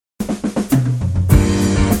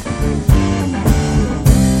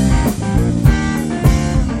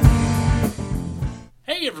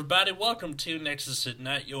everybody. Welcome to Nexus at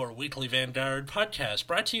Night, your weekly Vanguard podcast,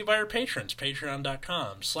 brought to you by our patrons,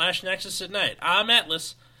 patreon.com/Nexus at Night. I'm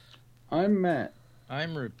Atlas. I'm Matt.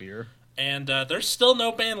 I'm Root Beer. And there's still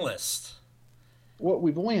no ban list. What?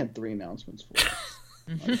 We've only had 3 announcements for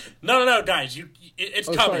us. No, guys. It's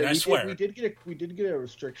coming, sorry. I swear. We did get a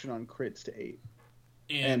restriction on crits to 8.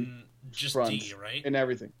 In just fronts, D, right? and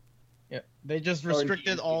everything. Yeah, they just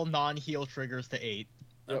restricted all non-heal triggers to 8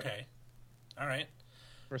 Okay. All right.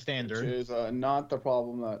 for standard. Which is not the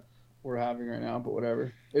problem that we're having right now, but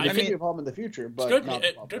whatever. It I could mean, be a problem in the future, but It's not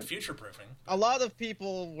the problem. good future proofing. A lot of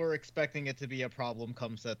people were expecting it to be a problem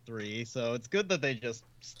come set 3, so it's good that they just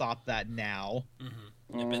stopped that now.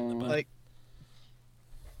 Mm-hmm. Nip it in the bud.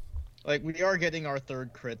 Like we are getting our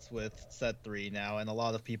 3rd crits with set 3 now, and a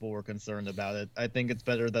lot of people were concerned about it. I think it's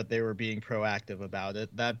better that they were being proactive about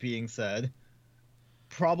it. That being said,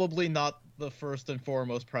 probably not the first and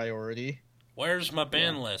foremost priority. Where's my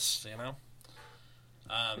ban list, Yeah,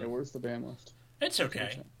 where's the ban list? It's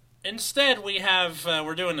okay. Instead,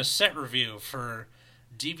 we're doing a set review for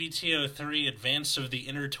DBTO3 Advance of the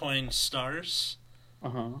Intertwined Stars.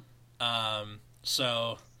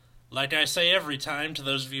 So, like I say every time, to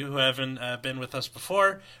those of you who haven't been with us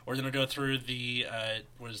before, we're going to go through the,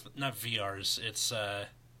 not VRs, it's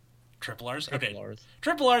triple Rs? Triple Rs.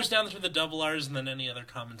 Triple Rs down through the double Rs, and then any other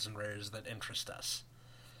commons and rares that interest us.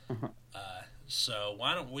 So,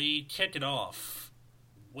 why don't we kick it off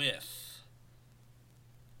with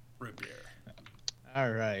Root Beer.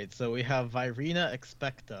 Alright, so we have Virina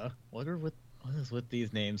Expecta. What is with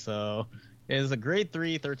these names? So, it is a grade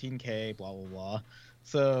 3, 13k, blah blah blah.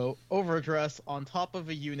 So, overdress on top of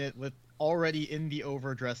a unit with already in the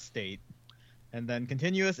overdress state. And then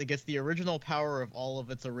continuous, it gets the original power of all of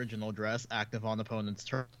its original dress, active on opponent's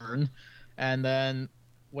turn. And then,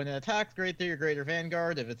 when it attacks grade 3 or greater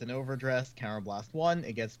Vanguard, if it's an overdress, counterblast 1,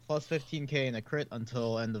 it gets plus 15k and a crit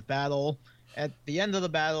until end of battle. At the end of the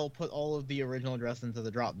battle, put all of the original dress into the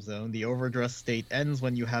drop zone. The overdress state ends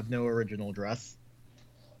when you have no original dress.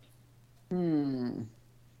 It's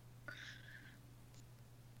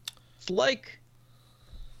like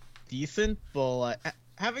decent, but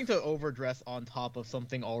having to overdress on top of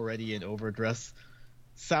something already in overdress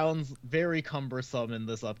sounds very cumbersome in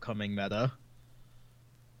this upcoming meta.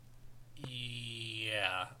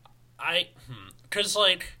 Yeah. Because,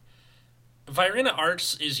 Virina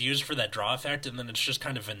Arts is used for that draw effect, and then it's just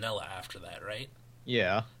kind of vanilla after that, right?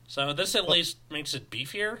 Yeah. So this at least makes it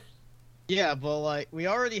beefier? Yeah, but, we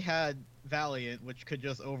already had Valiant, which could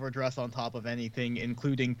just overdress on top of anything,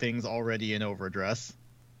 including things already in overdress.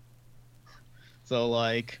 So,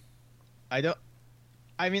 I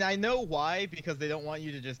know why, because they don't want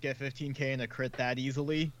you to just get 15k and a crit that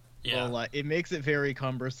easily. Yeah. Well, it makes it very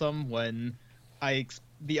cumbersome when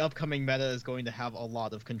the upcoming meta is going to have a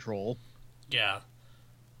lot of control. Yeah.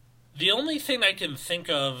 The only thing I can think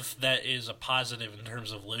of that is a positive in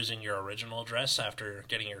terms of losing your original dress after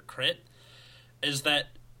getting your crit is that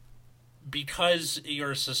because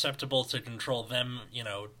you're susceptible to control them,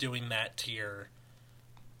 doing that to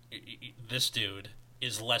this dude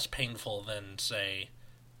is less painful than, say,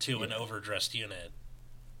 to an overdressed unit.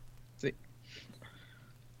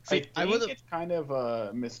 I think it's kind of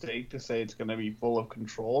a mistake to say it's going to be full of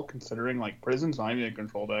control, considering, Prison's not even a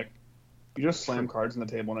control deck. You just slam cards on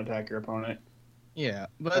the table and attack your opponent. Yeah,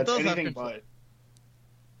 but That's it does anything have control.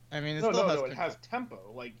 but. It has tempo.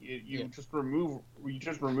 Just remove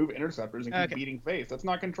interceptors and keep beating face. That's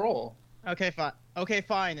not control. Okay, fine. Okay,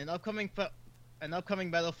 fine. An upcoming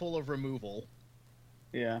meta full of removal.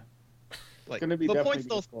 Yeah. Like It's gonna be the point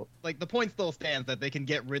difficult. the point still stands that they can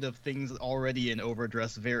get rid of things already in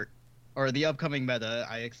overdress or the upcoming meta.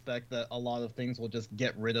 I expect that a lot of things will just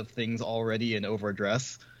get rid of things already in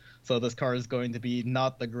overdress. So this card is going to be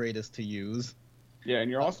not the greatest to use. Yeah, and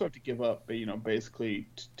you also have to give up, basically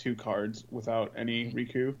 2 cards without any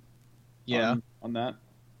Riku. Yeah. On that.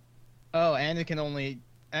 Oh, and it only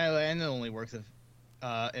works if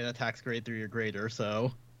it attacks grade 3 or greater,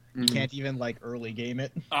 so you can't even early game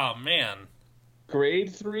it. Oh, man.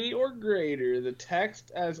 Grade 3 or greater, the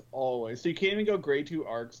text as always. So you can't even go grade 2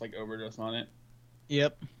 arcs overdress on it.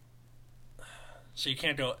 Yep. So you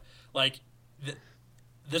can't go,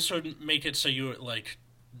 this would make it so you,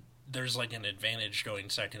 there's, an advantage going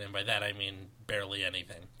second, and by that I mean barely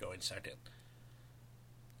anything going second.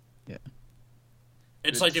 Yeah.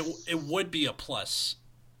 It's it would be a plus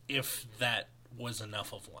if that was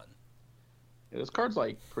enough of one. Yeah, this card's,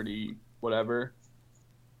 pretty whatever.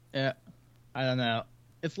 Yeah. I don't know.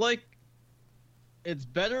 It's it's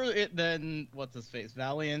better than what's his face,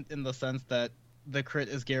 Valiant, in the sense that the crit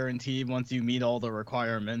is guaranteed once you meet all the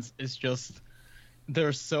requirements. It's just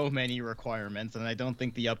there's so many requirements, and I don't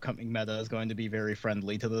think the upcoming meta is going to be very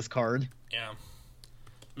friendly to this card. Yeah.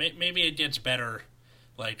 Maybe it gets better.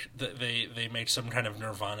 Like, they make some kind of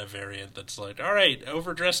Nirvana variant that's like, alright,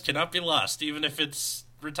 Overdress cannot be lost, even if it's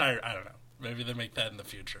retired. I don't know. Maybe they make that in the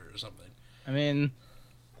future or something. I mean,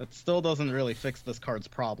 that still doesn't really fix this card's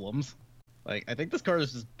problems. Like, I think this card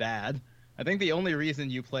is just bad. I think the only reason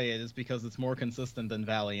you play it is because it's more consistent than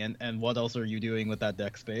Valiant, and what else are you doing with that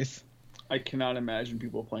deck space? I cannot imagine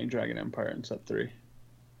people playing Dragon Empire in set 3.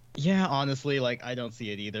 Yeah, honestly, like, I don't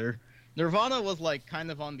see it either. Nirvana was, like, kind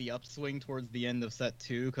of on the upswing towards the end of set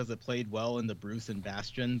 2 because it played well in the Bruce and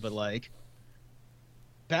Bastion, but, like,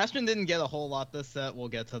 Bastion didn't get a whole lot this set, we'll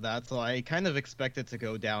get to that, so I kind of expect it to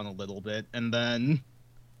go down a little bit, and then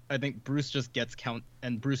I think Bruce just gets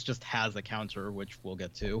and Bruce just has a counter, which we'll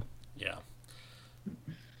get to. Yeah.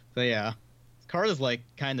 So yeah, this card is, like,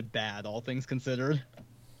 kind of bad, all things considered.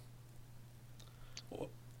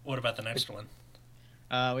 What about the next one?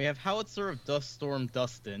 We have Howitzer of Duststorm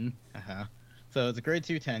Dustin. So it's a grade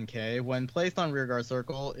 2 10k. When placed on Rearguard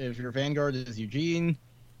Circle, if your Vanguard is Eugene,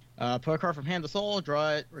 put a card from hand to soul,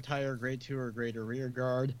 draw it, retire grade 2 or greater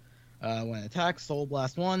Rearguard. When attacks, Soul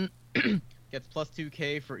Blast 1 gets plus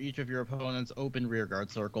 2k for each of your opponent's open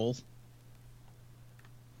Rearguard circles.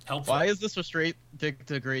 Helpful. Why is this restricted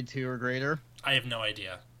to grade 2 or greater? I have no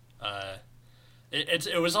idea.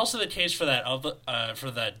 It was also the case for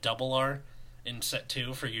that double R in set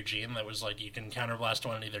 2 for Eugene that was like you can counterblast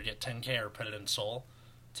one and either get 10k or put it in soul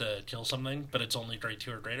to kill something, but it's only grade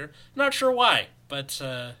 2 or greater. Not sure why, but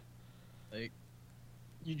like,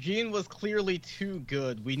 Eugene was clearly too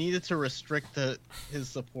good. We needed to restrict his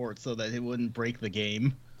support so that it wouldn't break the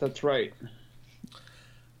game. That's right.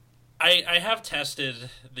 I have tested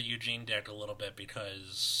the Eugene deck a little bit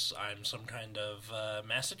because I'm some kind of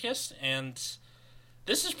masochist, and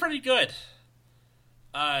this is pretty good.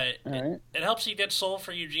 It helps you get soul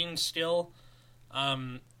for Eugene's skill.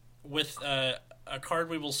 With a card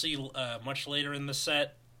we will see much later in the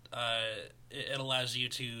set, it allows you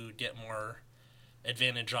to get more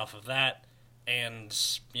advantage off of that, and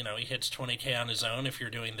he hits 20k on his own if you're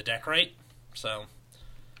doing the deck right. So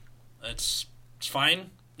it's fine.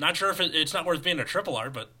 Not sure if it's not worth being a triple R,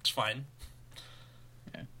 but it's fine.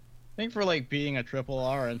 Yeah. I think for like being a triple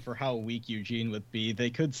R and for how weak Eugene would be, they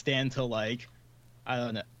could stand to like, I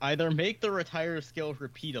don't know, either make the retire skill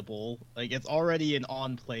repeatable, like it's already in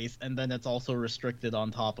on place, and then it's also restricted on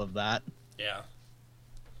top of that. Yeah.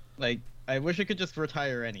 Like, I wish it could just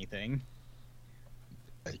retire anything.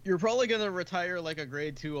 You're probably gonna retire like a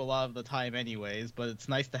grade 2 a lot of the time anyways, but it's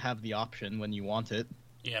nice to have the option when you want it.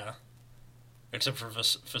 Yeah. Except for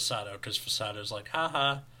Fasado, because Fasado's like,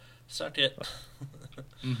 haha, suck it.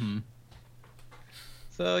 Mm-hmm.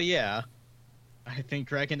 So, yeah. I think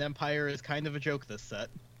Dragon Empire is kind of a joke this set.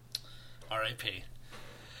 R.I.P.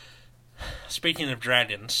 Speaking of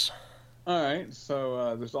dragons. Alright,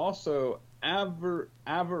 so there's also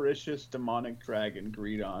Avaricious Demonic Dragon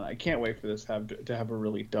Greedon. I can't wait for this to have a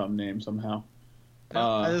really dumb name somehow.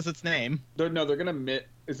 That is its name. They're gonna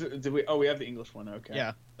we have the English one, okay.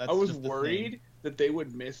 Yeah. I was worried that they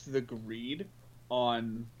would miss the greed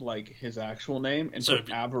on like his actual name and put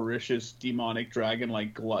Avaricious Demonic Dragon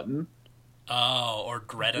like Glutton. Oh, or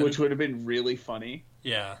Greddon. Which would have been really funny.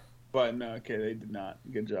 Yeah. But no, okay, they did not.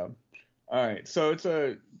 Good job. Alright, so it's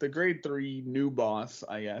the grade 3 new boss,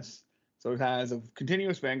 I guess. So it has a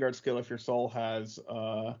continuous Vanguard skill if your soul has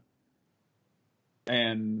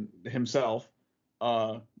and himself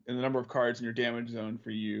and the number of cards in your damage zone for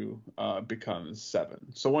you becomes 7.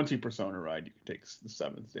 So once you Persona Ride, you can take the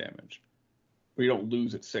 7th damage. But you don't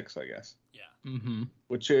lose at 6, I guess. Yeah. Mm-hmm.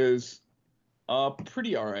 Which is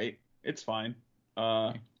pretty alright. It's fine.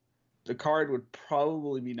 The card would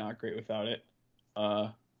probably be not great without it.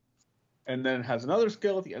 And then it has another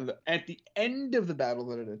skill at the end of the battle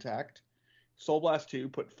that it attacked. Soul Blast 2,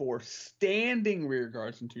 put 4 standing rear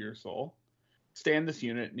guards into your soul. Stand this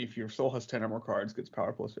unit, and if your soul has 10 or more cards, gets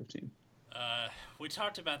power plus 15. We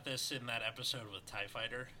talked about this in that episode with TIE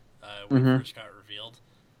Fighter when it first got revealed.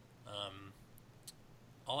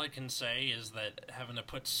 All I can say is that having to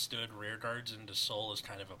put stood rear guards into soul is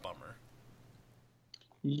kind of a bummer.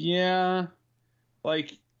 Yeah.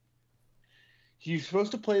 Like, you're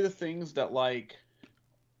supposed to play the things that, like,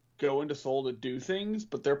 go into soul to do things,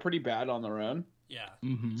 but they're pretty bad on their own. Yeah.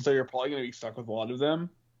 Mm-hmm. So you're probably going to be stuck with a lot of them.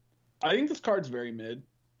 I think this card's very mid.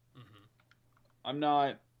 Mm-hmm.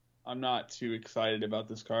 I'm not too excited about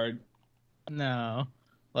this card. No.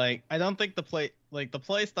 Like, I don't think the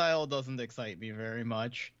play style doesn't excite me very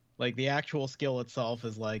much. Like, the actual skill itself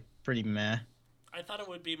is, like, pretty meh. I thought it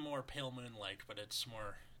would be more Pale Moon-like, but it's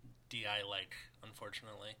more DI-like,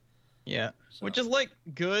 unfortunately. Yeah, So. which is like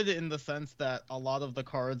good in the sense that a lot of the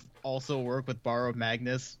cards also work with Borrowed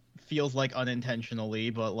Magnus. Feels like unintentionally,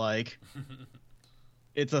 but like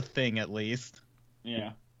it's a thing at least.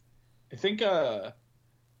 Yeah. I think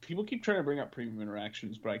people keep trying to bring up premium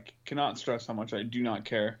interactions, but I cannot stress how much I do not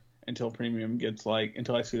care until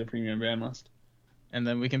I see the premium ban list. And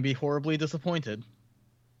then we can be horribly disappointed.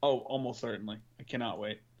 Oh, almost certainly. I cannot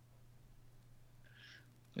wait.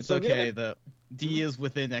 It's So okay, yeah. the D is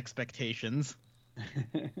within expectations.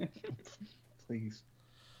 Please.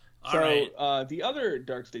 All right. The other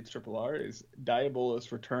Dark States Triple R is Diabolus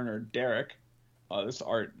Returner Derek. This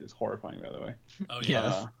art is horrifying, by the way. Oh,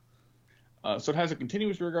 yeah. Yes. So it has a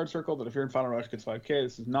continuous rearguard circle that if you're in Final Rush gets 5k.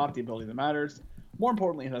 This is not the ability that matters. More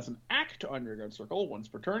importantly, it has an act on rearguard circle. Once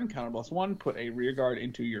per turn, counter +1, put a rearguard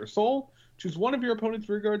into your soul. Choose one of your opponent's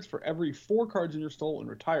rearguards for every 4 cards in your soul and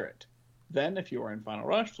retire it. Then, if you are in Final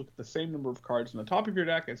Rush, look at the same number of cards on the top of your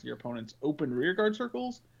deck as your opponent's open rearguard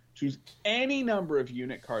circles. Choose any number of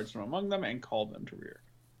unit cards from among them and call them to rear.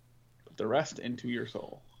 Put the rest into your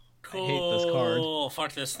soul. Cool. I hate this card.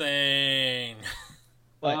 Fuck this thing.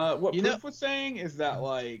 What Proof was saying is that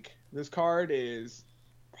like this card is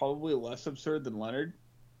probably less absurd than Leonard.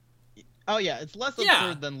 Oh yeah, it's less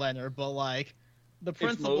absurd than Leonard, but like the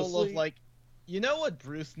principle mostly... of like, you know what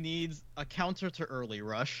Bruce needs? A counter to early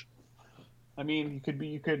rush. I mean,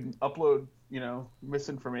 you could upload,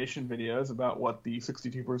 misinformation videos about what the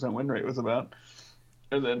 62% win rate was about,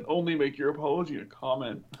 and then only make your apology a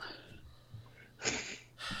comment.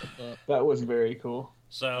 That was very cool.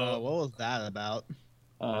 So what was that about?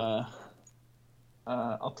 I'll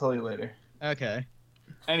tell you later. Okay.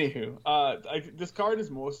 Anywho, this card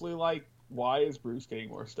is mostly like, why is Bruce getting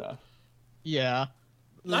more stuff? Yeah.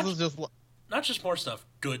 This is just not just more stuff,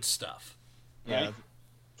 good stuff. Yeah. Right?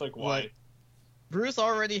 It's like, why? Like, Bruce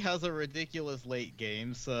already has a ridiculous late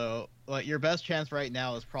game, so like your best chance right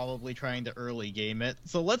now is probably trying to early game it.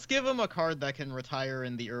 So let's give him a card that can retire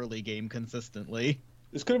in the early game consistently.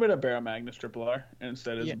 This could have been a Barrow Magnus Triple R, and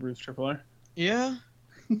instead it's a Bruce Triple R. Yeah.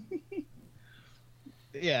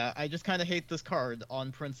 Yeah, I just kind of hate this card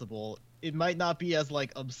on principle. It might not be as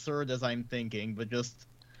like absurd as I'm thinking, but just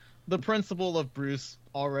the principle of Bruce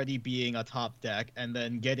already being a top deck and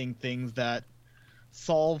then getting things that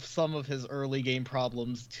solve some of his early game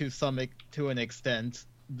problems to an extent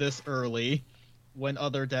this early when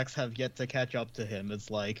other decks have yet to catch up to him. It's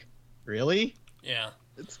like, really? Yeah.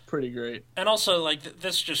 It's pretty great. And also, like,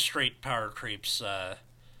 this just straight power creeps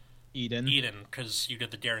Eden, because you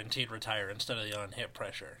get the guaranteed retire instead of the on-hit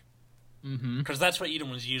pressure. Mm-hmm. Because that's what Eden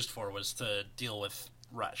was used for, was to deal with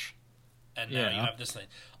Rush. And now Yeah. you have this thing.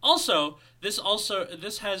 Also, this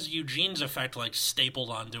has Eugene's effect, like, stapled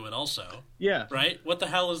onto it also. Yeah. Right? What the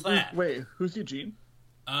hell is that? Wait, who's Eugene?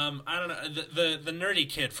 I don't know. The nerdy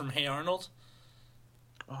kid from Hey Arnold?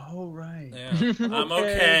 Oh, right. Yeah. I'm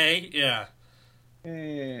okay. Yeah.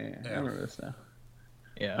 Yeah. I remember this now.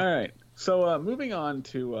 Yeah. All right. So moving on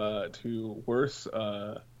to worse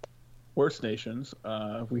nations,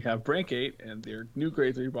 we have Brancate and their new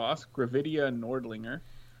Grade 3 boss, Gravidia Nordlinger.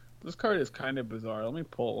 This card is kind of bizarre. Let me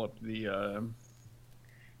pull up the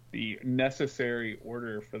necessary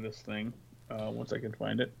order for this thing once I can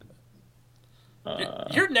find it.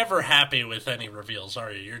 You're never happy with any reveals,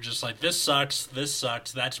 are you? You're just like, this sucks,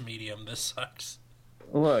 that's medium, this sucks.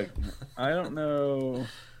 Look, I don't know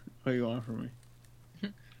what you want from me.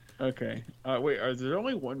 Okay. Wait, is there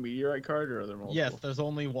only one Meteorite card, or are there multiple? Yes, there's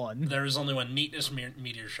only one. There is only one. Neatness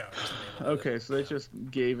Meteor Shower is the name of it. Okay, so they just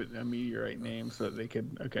gave it a Meteorite name so that they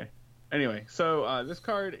could... Okay. Anyway, so this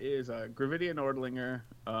card is Gravidia Nordlinger.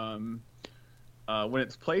 When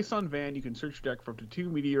it's placed on Van, you can search your deck for up to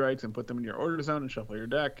 2 Meteorites and put them in your order zone and shuffle your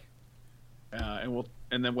deck. And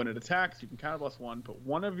then when it attacks, you can counter +1, put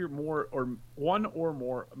one or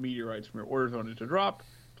more Meteorites from your order zone into drop.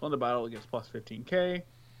 Till in the battle, it gets plus 15k.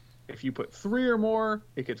 If you put 3 or more,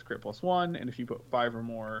 it gets crit +1, and if you put 5 or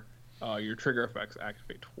more, your trigger effects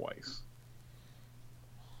activate twice.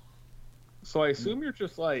 So I assume you're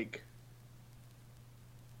just like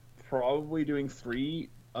probably doing 3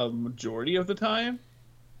 a majority of the time.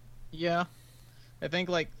 Yeah. I think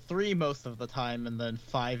like 3 most of the time, and then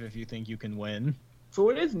 5 if you think you can win. So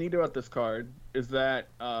what is neat about this card is that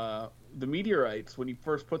the Meteorites, when you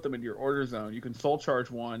first put them into your order zone, you can soul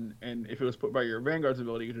charge 1, and if it was put by your Vanguard's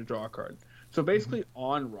ability, you get to draw a card. So basically,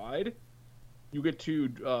 on ride, you get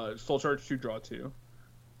to soul charge 2, draw 2.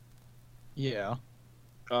 Yeah.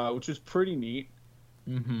 Which is pretty neat.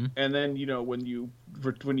 Mm-hmm. And then when you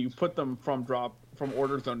put them from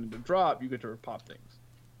order zone into drop, you get to pop things.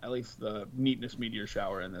 At least the Neatness Meteor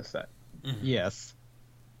Shower in this set. Mm-hmm. Yes.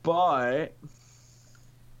 But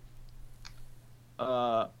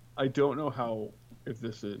I don't know if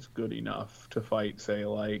this is good enough to fight, say,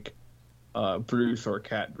 like Bruce or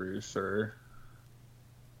Cat Bruce or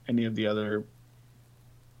any of the other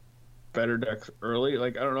better decks early.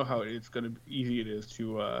 Like, I don't know how easy it is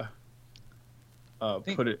to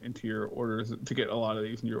put it into your orders, to get a lot of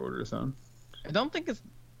these in your order zone. I don't think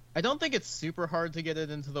it's super hard to get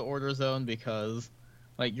it into the order zone because,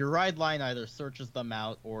 like, your ride line either searches them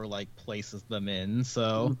out or like places them in.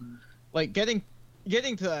 So, like, getting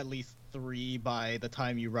to at least 3 by the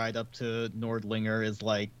time you ride up to Nordlinger is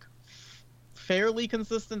like fairly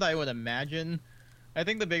consistent, I would imagine. I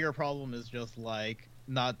think the bigger problem is just like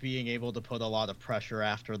not being able to put a lot of pressure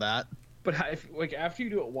after that. But after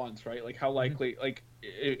you do it once, right? Like, how likely? Like,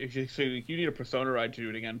 if you need a Persona ride to do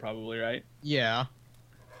it again, probably, right? Yeah,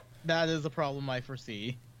 that is a problem I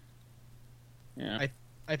foresee. Yeah.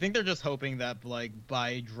 I think they're just hoping that, like,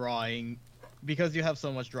 by drawing, because you have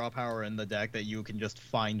so much draw power in the deck, that you can just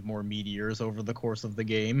find more meteors over the course of the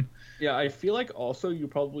game. Yeah, I feel like also you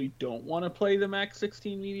probably don't want to play the max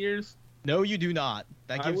 16 meteors. No, you do not.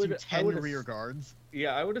 That gives you 10 rear guards.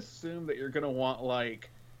 Yeah, I would assume that you're going to want,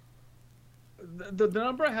 like... The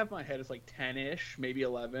number I have in my head is, like, 10-ish, maybe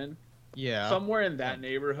 11. Yeah. Somewhere in that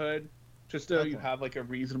neighborhood, just so you have, like, a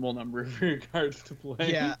reasonable number of rear guards to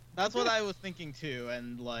play. Yeah, that's what I was thinking, too,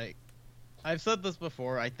 and, like... I've said this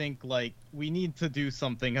before, I think, like, we need to do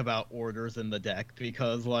something about orders in the deck,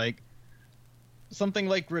 because, like, something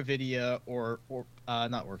like Gravidia or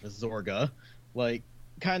not Orphis, Zorga, like,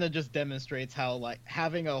 kind of just demonstrates how, like,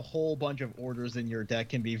 having a whole bunch of orders in your deck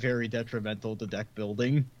can be very detrimental to deck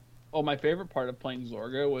building. Oh, my favorite part of playing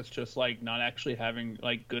Zorga was just, like, not actually having,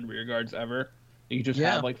 like, good rear guards ever. You just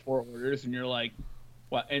have, like, 4 orders, and you're like,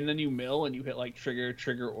 what? And then you mill, and you hit, like,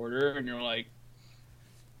 trigger, order, and you're like,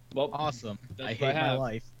 well, awesome. I hate my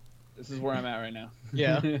life. This is where I'm at right now.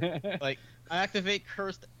 Yeah. Like, I activate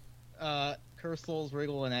Cursed Souls,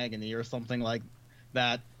 Wriggle, and Agony, or something like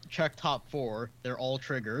that. Check top 4. They're all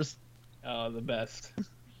triggers. Oh, the best.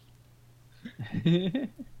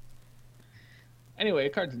 Anyway, a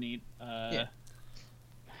card's neat. Yeah.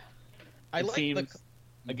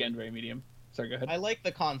 Again, very medium. Sorry, go ahead. I like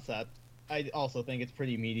the concept. I also think it's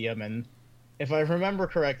pretty medium, and if I remember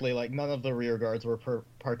correctly, like, none of the rear guards were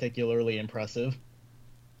particularly impressive.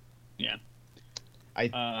 Yeah.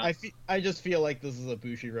 I just feel like this is a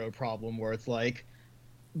Bushiroad problem where it's like,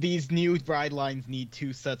 these new ride lines need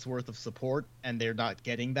 2 sets worth of support, and they're not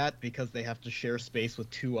getting that because they have to share space with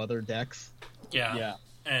 2 other decks. Yeah.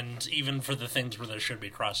 And even for the things where there should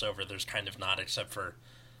be crossover, there's kind of not, except for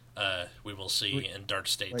we will see in Dark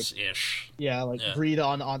States-ish. Breed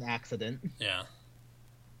on accident. Yeah.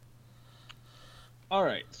 All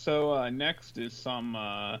right, so next is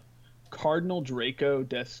some Cardinal Draco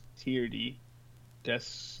Destiardi.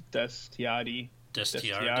 Destiardi.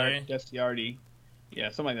 Yeah,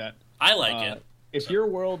 something like that. I like it. If your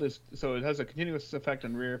world is... So it has a continuous effect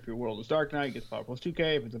on rear. If your world is Dark Knight, it gets power plus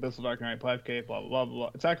 2k. If it's Abyssal Dark Knight, 5k, blah, blah, blah,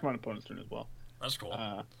 blah. It's active on opponent's turn as well. That's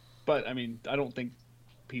cool. But, I mean, I don't think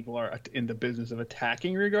people are in the business of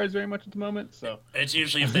attacking rear guards very much at the moment, so... It's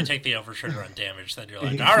usually if they take the overtrigger on damage, then you're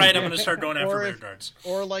like, all right, I'm going to start going after rear guards.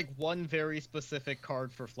 Or, like, one very specific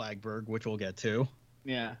card for Flagberg, which we'll get to.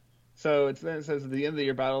 Yeah. So it says at the end of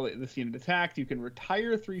your battle, this unit attacked, you can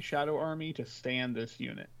retire 3 Shadow Army to stand this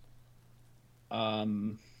unit.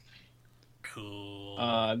 Cool.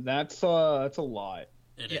 That's a lot.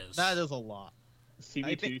 It is. That is a lot.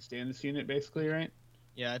 CB2 stand this unit, basically, right?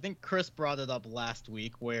 Yeah, I think Chris brought it up last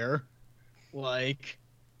week where, like,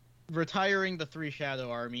 retiring the 3 Shadow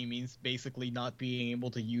Army means basically not being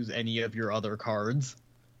able to use any of your other cards.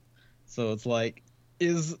 So it's like,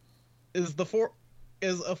 is a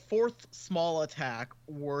 4th small attack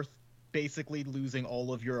worth basically losing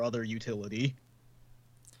all of your other utility?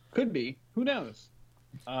 Could be. Who knows?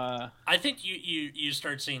 I think you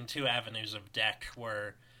start seeing 2 avenues of deck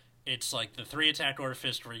where it's like the 3 attack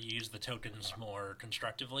Orphist where you use the tokens more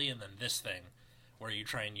constructively, and then this thing where you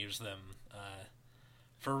try and use them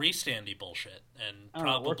for restandy bullshit. And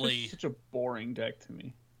probably such a boring deck to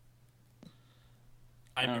me.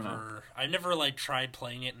 I never like tried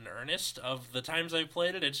playing it in earnest. Of the times I've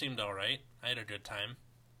played it, it seemed all right. I had a good time.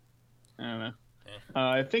 I don't know. Yeah.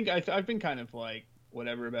 I think I've been kind of like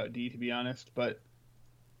whatever about D, to be honest, but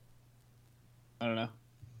I don't know.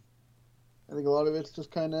 I think a lot of it's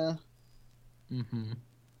just kind of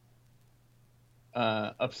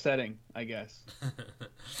upsetting, I guess.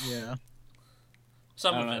 Yeah.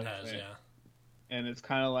 Some of it has, yeah. And it's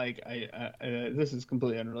kind of like this is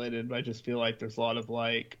completely unrelated, but I just feel like there's a lot of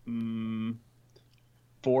like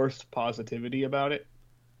forced positivity about it.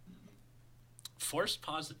 Forced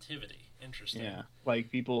positivity. Interesting. Yeah, like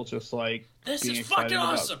people just like This being is excited fucking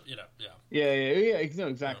about- awesome. You know, yeah. Yeah. No,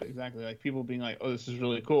 exactly. Like people being like, "Oh, this is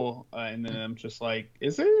really cool," and then I'm just like,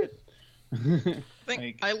 "Is it?"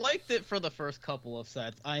 I liked it for the first couple of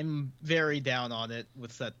sets. I'm very down on it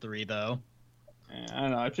with set 3 though. I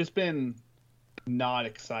don't know. I've just been not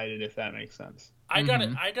excited, if that makes sense. I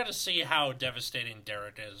gotta see how devastating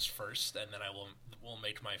Derek is first, and then I will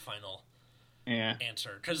make my final Yeah.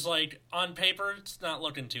 answer. Because like on paper, it's not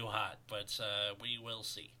looking too hot, but we will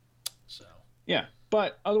see. So Yeah,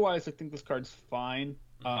 but otherwise, I think this card's fine.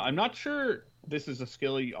 I'm not sure this is a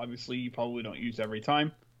skill obviously you probably don't use every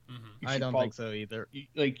time. mm-hmm. I don't think so either.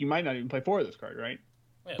 You might not even play 4 of this card, right?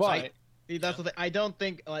 Yeah, But See, that's the thing. I don't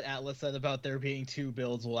think what Atlas said about there being 2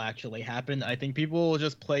 builds will actually happen. I think people will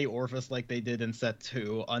just play Orphis like they did in set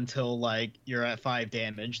 2 until like you're at 5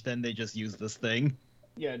 damage. Then they just use this thing.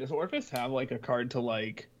 yeah, does Orphis have like a card to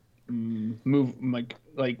like move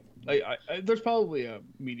there's probably a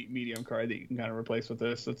medium card that you can kind of replace with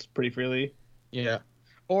this. That's pretty freely. Yeah.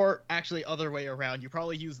 Or actually, other way around. You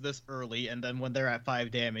probably use this early, and then when they're at 5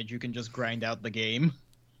 damage, you can just grind out the game.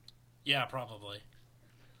 yeah, probably.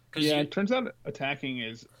 Yeah, it turns out attacking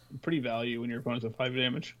is pretty value when your opponent's at 5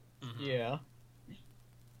 damage. Mm-hmm. Yeah.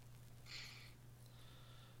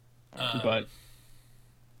 But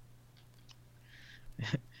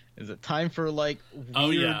Is it time for like? Oh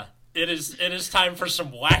weird... yeah, it is. It is time for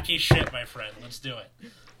some wacky shit, my friend. Let's do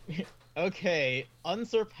it. Okay,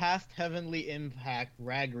 Unsurpassed Heavenly Impact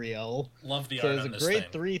Ragriel. Love the So art it's on a this grade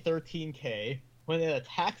thing. 3 13k. When it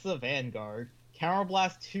attacks a Vanguard,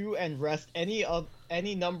 Counterblast 2 and rest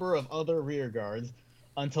any number of other rear guards.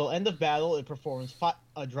 Until end of battle, it performs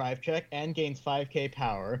a drive check and gains 5k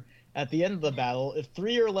power. At the end of the battle, if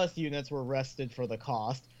 3 or less units were rested for the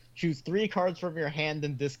cost, choose 3 cards from your hand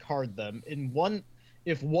and discard them.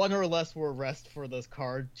 If 1 or less were rest for this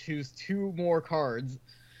card, choose 2 more cards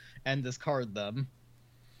and discard them.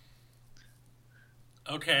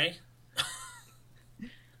 Okay.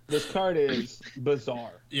 this card is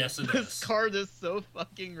bizarre. Yes, it This is. card is so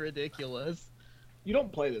fucking ridiculous. You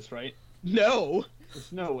don't play this, right? No!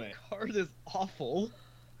 There's no way. Card is awful.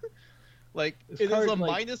 Like, This it is card, a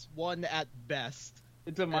like- -1 at best.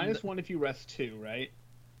 It's a -1 if you rest 2, right?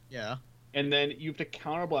 Yeah. And then you have to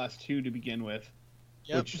counterblast 2 to begin with,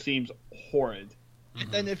 Yep. which seems horrid. Mhm.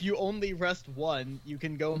 And then if you only rest 1, you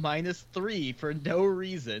can go -3 for no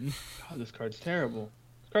reason. God, this card's terrible.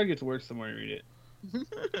 This card gets worse the more you read it.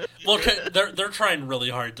 Well, they're trying really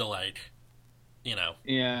hard to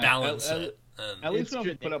Yeah. balance at, it. And At least It's we don't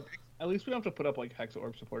have to put up. At least we don't have to put up like Hexa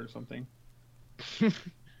Orb support or something.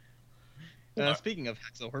 Speaking of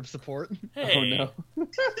Hexorb support, hey, Oh no.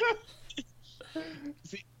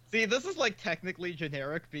 see, this is like technically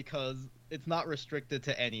generic because it's not restricted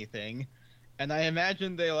to anything, and I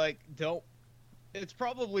imagine they like don't. It's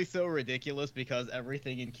probably so ridiculous because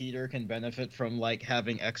everything in Keter can benefit from like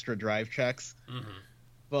having extra drive checks. mhm,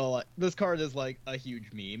 But like, this card is like a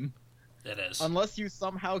huge meme. it is. Unless you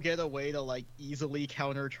somehow get a way to like easily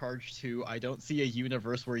counter charge 2, I don't see a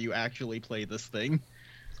universe where you actually play this thing.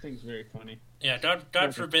 This thing's very funny. Yeah,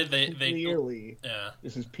 God forbid they Clearly, yeah.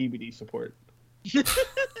 this is PBD support.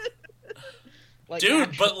 Like, Dude,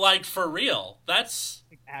 actually, but like for real, that's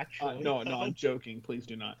No, I'm joking. Please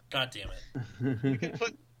do not. God damn it. You can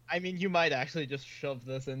put. I mean, you might actually just shove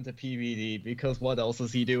this into PVD because what else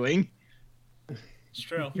is he doing? It's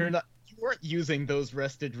true. You weren't using those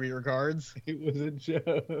rested rear guards. It was a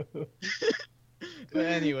joke. But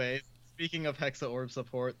anyways, speaking of Hexa Orb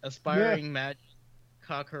support, Aspiring Magic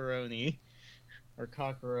Kakaroni or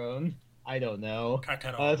Kakarone, I don't know.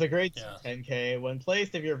 Kakaro. It's a great Yeah. 10k. When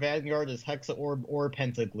placed, if your Vanguard is Hexa Orb or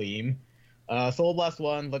Pentagleam, Soul Blast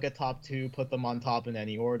 1, look at top 2, put them on top in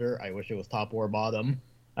any order. I wish it was top or bottom.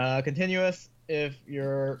 Continuous, if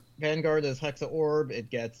your Vanguard is Hexa Orb, it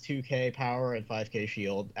gets 2k power and 5k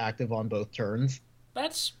shield, active on both turns.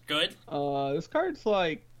 That's good. This card's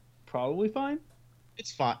like probably fine.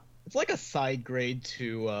 It's fine. It's like a side grade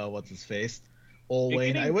to, what's his face?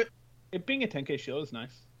 Olwayne. getting- I would. It being a 10k shield is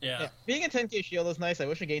nice. Yeah. Yeah, being a 10k shield is nice. I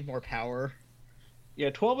wish it gained more power. Yeah,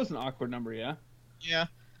 12 is an awkward number. Yeah. Yeah.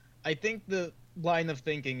 I think the line of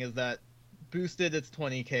thinking is that boosted it's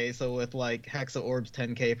 20k, so with like Hexa Orb's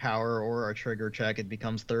 10k power or a trigger check, it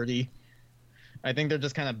becomes 30. I think they're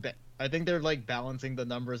just kind of. I think they're like balancing the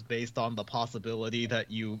numbers based on the possibility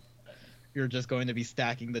that you're just going to be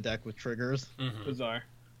stacking the deck with triggers. Mhm. Bizarre.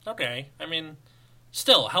 Okay. I mean,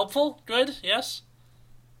 still helpful. Good. Yes.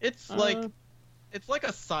 It's like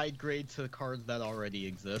a side grade to cards that already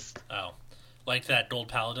exist. Oh, like that gold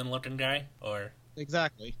paladin looking guy, or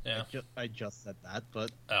Exactly. Yeah. I just said that,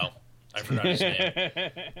 but oh, I forgot his name.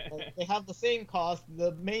 They have the same cost.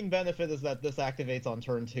 The main benefit is that this activates on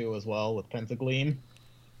turn 2 as well with Pentagleam.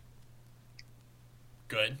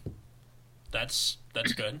 Good. That's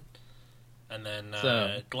good. And then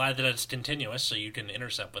glad that it's continuous, so you can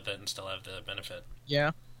intercept with it and still have the benefit.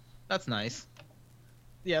 Yeah, that's nice.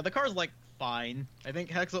 Yeah, the card's like fine. I think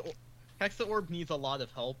Hexa Orb needs a lot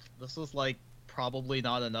of help. This was like probably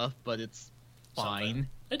not enough, but it's fine.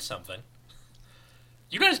 It's something.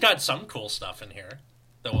 You guys got some cool stuff in here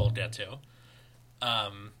that we'll get to.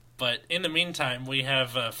 But in the meantime, we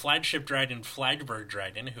have Flagship Dragon, Flagberg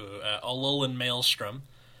Dragon, who Alolan Maelstrom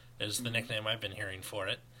is the nickname I've been hearing for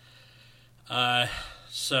it.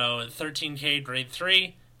 So 13k grade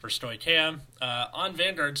 3 for Stoichea. On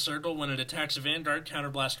Vanguard Circle, when it attacks a Vanguard,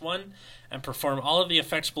 counterblast 1, and perform all of the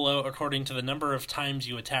effects below according to the number of times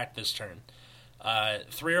you attack this turn.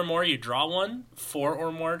 3 or more, you draw 1. 4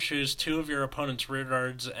 or more, choose 2 of your opponent's rear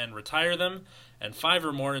guards and retire them. And 5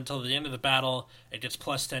 or more, until the end of the battle, it gets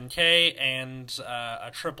plus 10k and a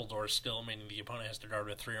triple door skill, meaning the opponent has to guard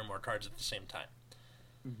with 3 or more cards at the same time.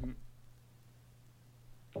 Mm-hmm.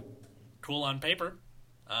 Cool on paper.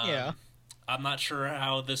 Yeah. I'm not sure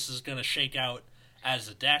how this is going to shake out as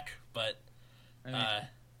a deck, but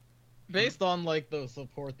based on like the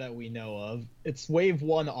support that we know of, it's Wave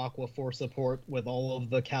 1 Aqua Force support with all of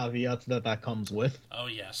the caveats that comes with. Oh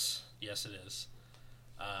yes, yes it is.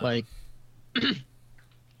 Like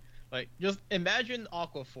just imagine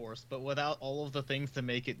Aqua Force, but without all of the things to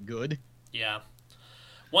make it good. Yeah.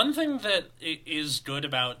 One thing that is good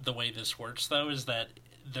about the way this works, though, is that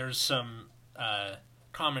there's some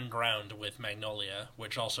common ground with Magnolia,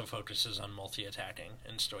 which also focuses on multi-attacking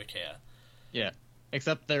in Stoichea. Yeah,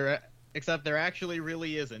 except there actually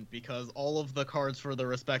really isn't, because all of the cards for the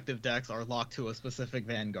respective decks are locked to a specific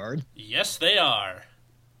Vanguard. Yes, they are.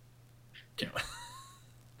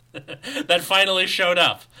 That finally showed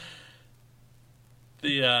up.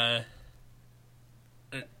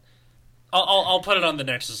 I'll put it on the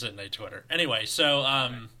Nexus at Night Twitter. Anyway, so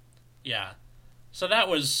yeah. So that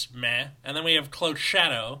was meh. And then we have Cloaked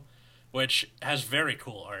Shadow, which has very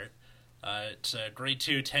cool art. It's a grade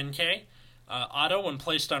 2 10k. Auto, when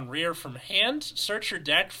placed on rear from hand, search your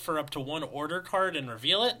deck for up to 1 order card and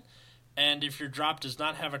reveal it. And if your drop does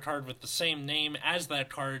not have a card with the same name as that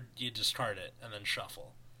card, you discard it and then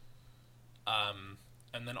shuffle.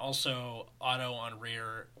 And then also auto on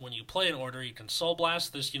rear, when you play an order, you can Soul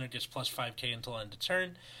Blast. This unit gets plus 5k until end of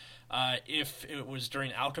turn. If it was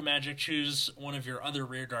during Alchemagic, choose one of your other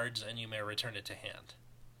rear guards and you may return it to hand.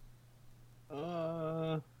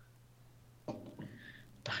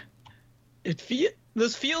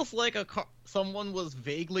 This feels like someone was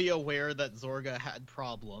vaguely aware that Zorga had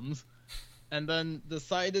problems, and then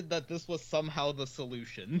decided that this was somehow the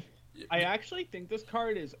solution. I actually think this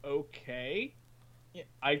card is okay. Yeah.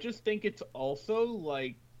 I just think it's also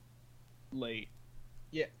like late.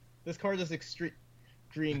 Yeah, this card is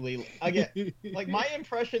extremely. Like my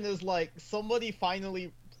impression is like somebody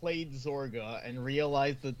finally played Zorga and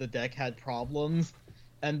realized that the deck had problems,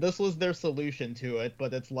 and this was their solution to it.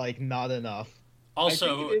 But it's like not enough. Also,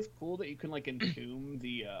 I think it is cool that you can like entomb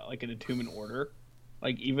the like an entomb in order.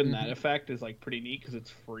 Like even that effect is like pretty neat because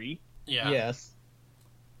it's free. yeah. Yes.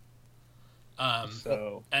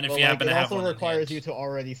 So And if you happen to have one it also in requires hand. you to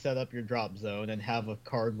already set up your drop zone and have a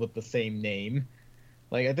card with the same name.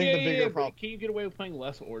 Like I think the bigger but problem. can you get away with playing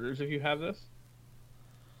less orders if you have this?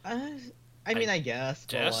 I guess,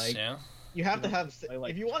 but Yes, like yeah. you have to have I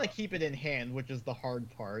like if you want to keep it in hand, which is the hard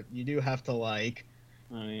part. You do have to like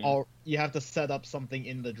Oh, yeah. you have to set up something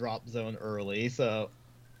in the drop zone early. So,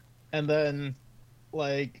 and then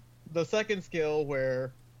like the second skill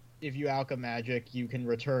where if you Alchemagic, you can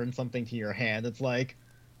return something to your hand. It's like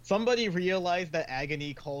somebody realized that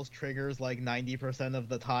Agony calls triggers like 90% of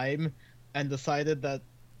the time and decided that,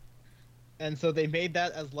 and so they made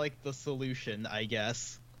that as like the solution, I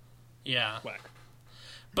guess. Yeah. Whack.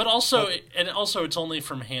 But also, it's only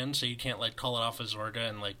from hand, so you can't like call it off as Zorga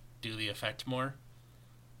and like do the effect more,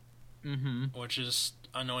 which is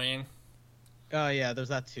annoying. Yeah, there's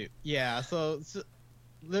that too. Yeah, so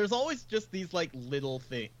there's always just these like little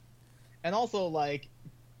things. And also, like,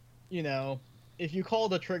 you know, if you call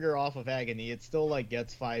the trigger off of Agony, it still, like,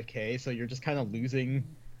 gets 5k, so you're just kind of losing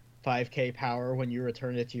 5k power when you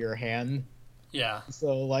return it to your hand. Yeah.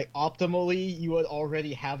 So, like, optimally, you would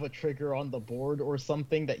already have a trigger on the board or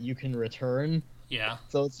something that you can return. Yeah.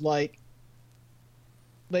 So it's like,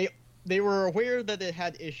 they were aware that it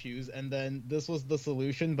had issues, and then this was the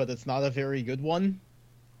solution, but it's not a very good one.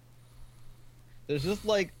 There's just,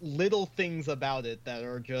 like, little things about it that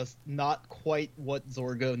are just not quite what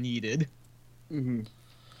Zorgo needed.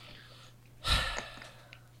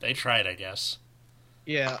 They tried, I guess.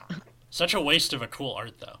 Yeah. Such a waste of a cool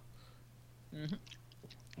art, though. Mm-hmm.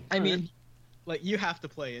 I mean, like, you have to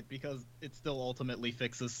play it because it still ultimately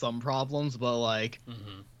fixes some problems, but, like,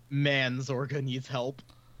 man, Zorga needs help.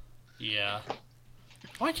 Yeah.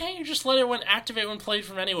 Why can't you just let it activate when played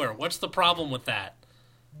from anywhere? What's the problem with that?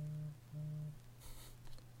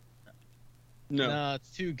 No. Nah, it's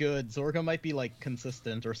too good. Zorga might be, like,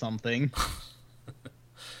 consistent or something.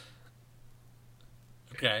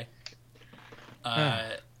 Okay.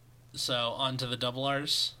 So, on to the double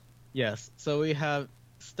Rs. Yes, so we have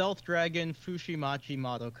Stealth Dragon Fushimachi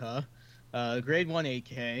Madoka, grade 1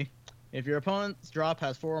 8k. If your opponent's drop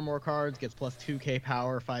has 4 or more cards, gets plus 2k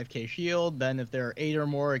power, 5k shield. Then if there are 8 or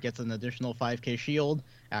more, it gets an additional 5k shield,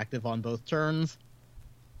 active on both turns.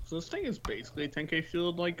 So this thing is basically 10k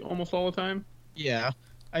shield, like, almost all the time? Yeah.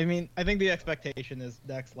 I mean, I think the expectation is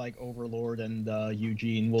decks like Overlord and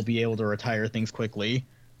Eugene will be able to retire things quickly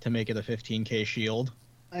to make it a 15k shield.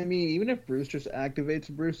 I mean, even if Bruce just activates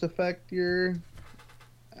Bruce effect, you're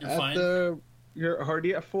at fine. You're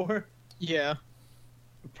already at 4. Yeah.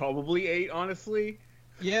 Probably 8, honestly.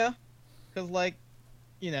 Yeah. Because, like,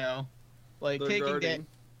 you know, like, They're taking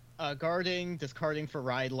guarding, discarding for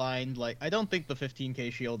ride line, like, I don't think the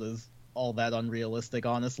 15k shield is all that unrealistic,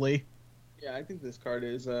 honestly. Yeah, I think this card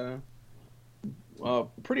is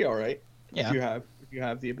pretty alright. Yeah. If you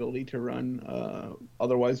have the ability to run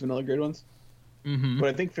otherwise vanilla grade ones. Mm-hmm. But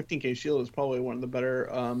I think 15k shield is probably one of the better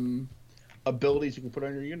abilities you can put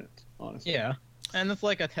on your units, honestly. Yeah. And it's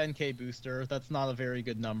like a 10k booster. That's not a very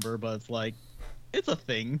good number, but it's like, it's a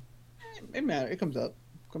thing. It matters. It comes up.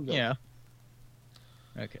 Yeah.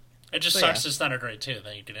 Okay. It just So, sucks yeah. it's not a grade 2,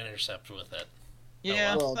 then you can intercept with it.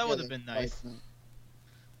 Yeah, Well, that would yeah, have been nice.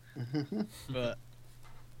 But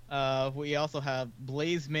But we also have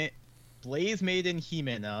Blaze Maiden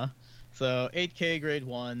Himena. So 8k grade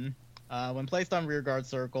 1. When placed on rearguard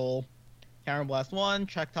circle, counterblast 1,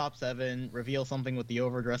 check top 7, reveal something with the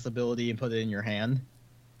overdress ability and put it in your hand.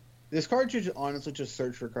 this card should honestly just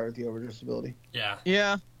search for a card with the overdress ability. Yeah.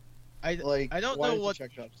 Yeah. Like, I don't why know does it what,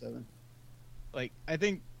 check top 7? like, I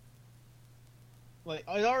think, like,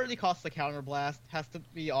 it already costs the counterblast, has to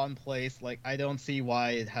be on place. Like, I don't see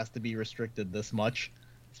why it has to be restricted this much.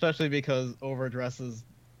 Especially because overdresses,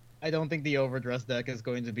 I don't think the overdress deck is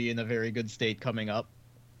going to be in a very good state coming up.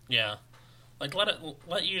 Yeah. Like,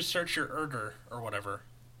 let you search your Urger or whatever.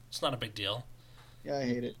 It's not a big deal. Yeah, I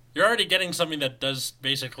hate it. You're already getting something that does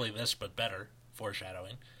basically this, but better.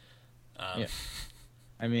 Foreshadowing. Yeah.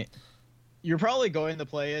 I mean, you're probably going to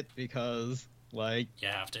play it because, like, You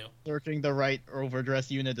have to. searching the right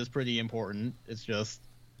overdress unit is pretty important. It's just,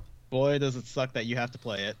 boy, does it suck that you have to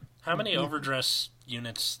play it. How many overdress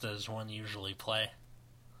units does one usually play?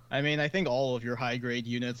 I mean, I think all of your high-grade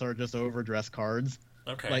units are just overdress cards.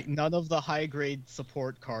 Okay. Like, none of the high-grade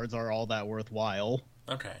support cards are all that worthwhile.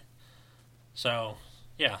 Okay. So,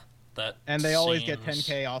 yeah. And they always get seems-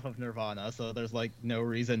 10k off of Nirvana, so there's, like, no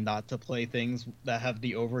reason not to play things that have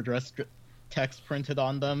the overdress text printed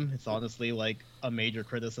on them. It's honestly, like, a major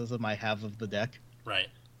criticism I have of the deck. Right.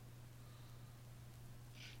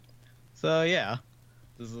 So, yeah.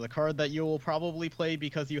 This is a card that you will probably play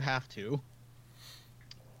because you have to.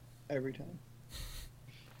 Every time.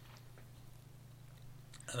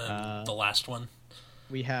 And then the last one.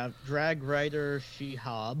 We have Drag Rider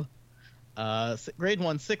Shihab. Grade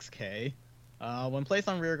 1 6k. When placed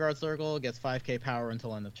on rearguard circle, it gets 5k power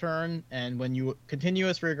until end of turn. And when you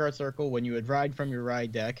continuous rearguard circle, when you would ride from your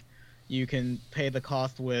ride deck, you can pay the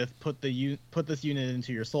cost with put this unit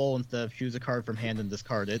into your soul instead of choose a card from hand and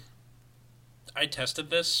discard it. I tested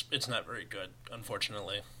this. It's not very good,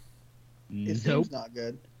 unfortunately. It Nope. seems not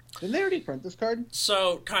good. Didn't they already print this card?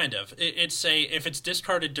 So, kind of. If it's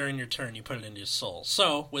discarded during your turn, you put it into your soul.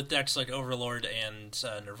 So, with decks like Overlord and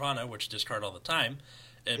Nirvana, which discard all the time,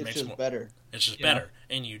 It's makes just more. better. It's just Yeah. better.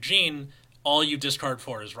 In Eugene, all you discard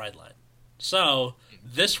for is ride line. So,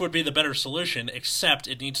 this would be the better solution, except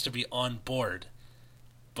it needs to be on board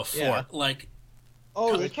before. Yeah. Like,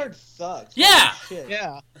 Oh, this card sucks. Yeah! Holy shit.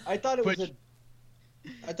 Yeah. I thought it was Which-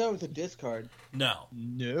 I thought it was a discard. no.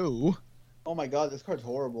 No. Oh my god, this card's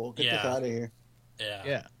horrible. Get this Yeah. out of here. Yeah.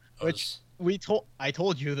 Yeah. It Which I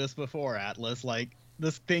told you this before, Atlas. Like,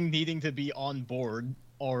 this thing needing to be on board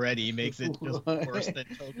already makes it just worse than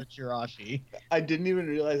Toga Chirashi. I didn't even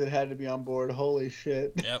realize it had to be on board. Holy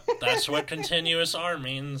shit. Yep, that's what continuous R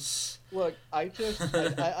means. Look, I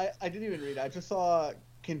didn't even read it. I just saw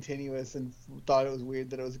continuous and thought it was weird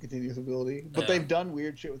that it was a continuous ability. But Yeah. they've done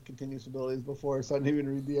weird shit with continuous abilities before, so I didn't even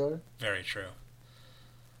read the R. Very true.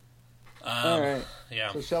 Alright.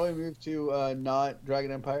 Yeah. So shall we move to not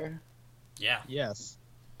Dragon Empire? Yeah. Yes.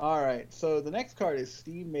 All right. So the next card is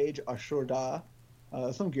Steam Mage Ashurda,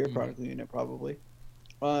 some Gear Chronicle unit probably.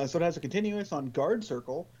 So it has a continuous on Guard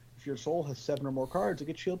Circle. If your soul has 7 or more cards, it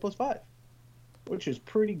gets Shield +5, which is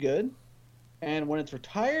pretty good. And when it's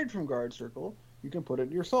retired from Guard Circle, you can put it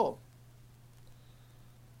in your soul.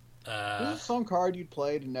 This is some card you'd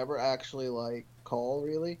play to never actually like call,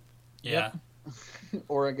 really. Yeah.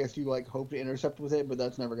 Or I guess you like hope to intercept with it, but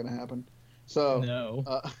that's never going to happen. So No.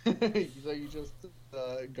 so you just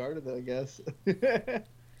guarded it, I guess.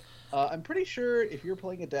 I'm pretty sure if you're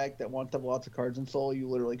playing a deck that wants to have lots of cards in soul, you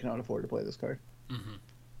literally cannot afford to play this card. Mm-hmm.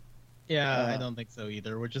 Yeah, I don't think so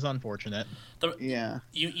either, which is unfortunate. Yeah.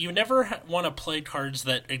 You never want to play cards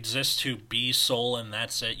that exist to be soul and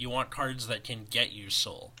that's it. You want cards that can get you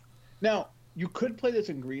soul. Now, you could play this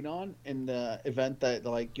in Greedon in the event that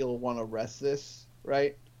like you'll want to rest this,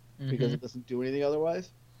 right? Because it doesn't do anything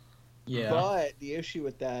otherwise. Yeah. But the issue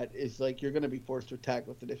with that is like you're going to be forced to attack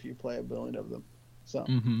with it if you play a billion of them. So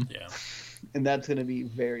Yeah. and that's going to be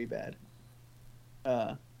very bad.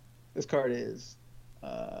 This card is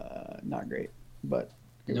not great, but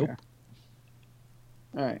here we Nope. are.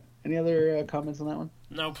 All right. Any other comments on that one?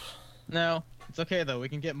 Nope. No, it's okay though. We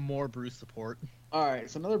can get more Bruce support. All right.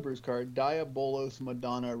 So another Bruce card, Diabolos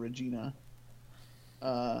Madonna Regina.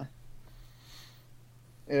 It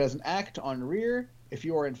has an act on rear. If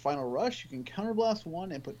you are in Final Rush, you can counterblast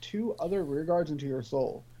 1 and put 2 other rear guards into your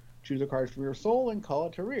soul. Choose a card from your soul and call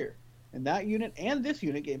it to rear. And that unit and this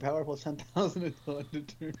unit gain power plus 10,000 until end of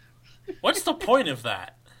turn. What's the point of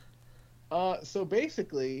that? So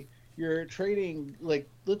basically, you're trading, like,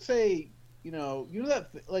 let's say, it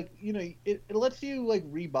lets you, like,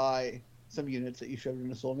 rebuy some units that you shoved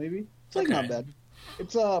into soul, maybe. It's, like, not bad.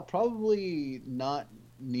 It's, probably not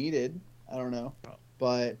needed. I don't know.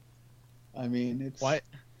 But, I mean, it's... Why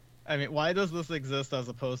does this exist as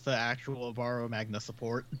opposed to actual Borrow Magna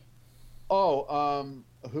support? Oh,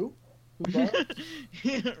 who? Who borrowed?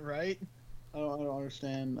 Right? I don't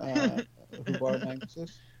understand who borrowed Magnus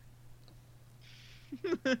is.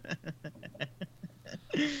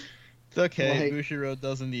 It's okay. Like- Bushiro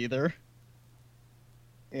doesn't either.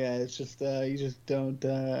 Yeah, it's just you just don't.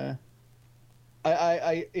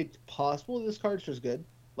 It's possible this card's just good.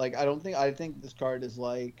 Like I think this card is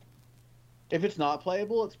like, if it's not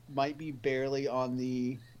playable, it might be barely on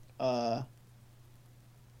the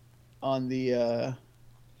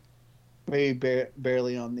maybe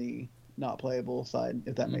barely on the not playable side,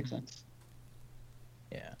 if that makes sense.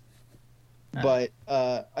 Yeah. But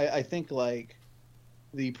I think like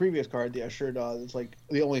the previous card, the Ashurda, is like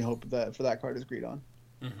the only hope that for that card is Greedon.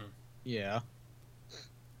 Mm-hmm. Yeah.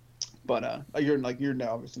 But you're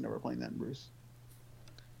now obviously never playing that in Bruce.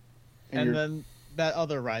 And then that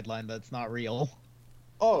other ride line that's not real.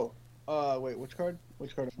 Oh, wait, which card?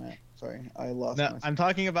 Which card am I at? Sorry, I lost. No, myself. I'm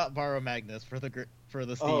talking about Borrow Magnus for the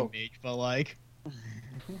Steam Mage, but like.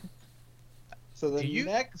 So the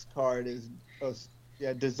next card is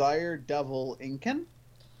Desire Devil Incan.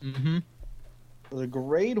 Mm-hmm. The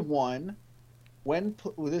grade 1. When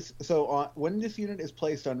this unit is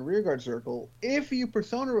placed on rearguard circle, if you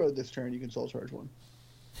Persona Road this turn, you can soul charge 1.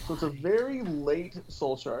 So it's a very late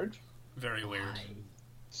soul charge. Very weird.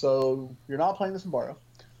 So you're not playing this in Borrow.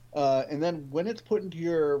 And then when it's put into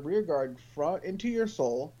your rearguard into your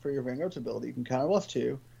soul for your Vanguard's ability, you can counterblast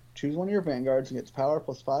 2, choose one of your Vanguards, and gets power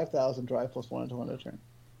plus 5,000, drive plus 1 until end of turn.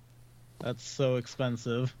 That's so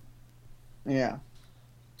expensive. Yeah.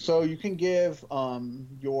 So you can give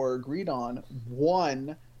your Greedon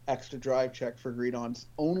 1 extra drive check for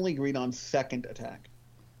Greedon's second attack.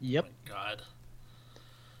 Yep. Oh my God.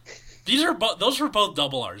 Those were both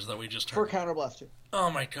double R's that we just heard. For counterblast 2. Oh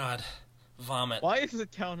my God. Vomit. Why is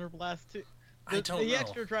it counterblast 2? I don't know. The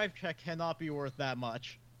extra drive check cannot be worth that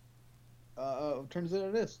much. Turns out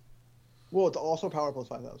it is. Well, it's also power plus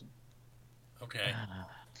 5,000. Okay.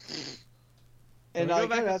 And we go it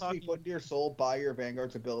back to has to be talking- put into your soul by your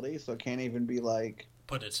Vanguard's ability, so it can't even be like...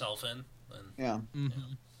 Put itself in. And, Yeah.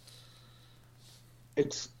 Mm-hmm.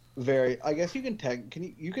 It's very... I guess you can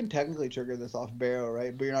technically trigger this off Barrow,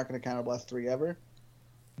 right? But you're not going to counterblast 3 ever?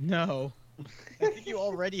 No. I think you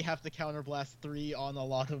already have to counterblast 3 on a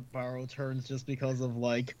lot of Borrow turns just because of,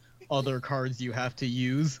 like, other cards you have to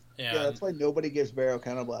use. Yeah, that's why nobody gives Barrow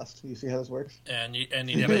counterblast. You see how this works? And you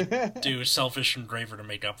gotta do Selfish Engraver to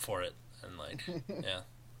make up for it. And like, yeah.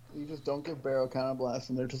 You just don't give Barrow counterblast,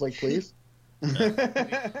 and they're just like, please?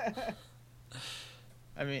 I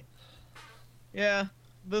mean, yeah,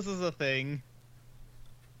 this is a thing.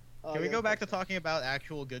 Can we go back to talking about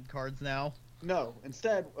actual good cards now? No,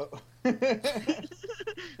 instead... I'm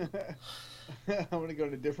going to go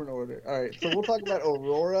in a different order. All right, so we'll talk about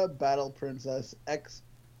Aurora Battle Princess X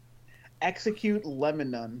Execute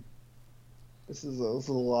Lemonon. This is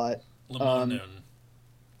a lot. Lemonon.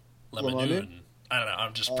 Lemonon? I don't know.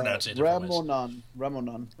 I'm just pronouncing it different ways.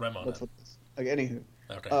 Remonon. That's what this. Okay, anywho.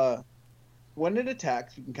 Okay. When it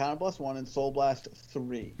attacks, you can counter +1 and Soul Blast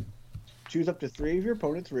 3. Choose up to 3 of your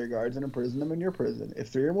opponent's rear guards and imprison them in your prison. If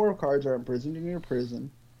 3 or more cards are imprisoned in your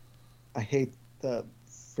prison, I hate the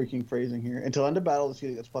freaking phrasing here. Until end of battle, this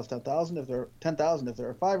unit gets plus 10,000. If there are 10,000, if there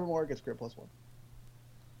are 5 or more, it gets crit +1.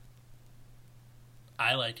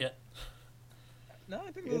 I like it. No,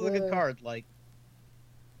 I think it's a good card. Like,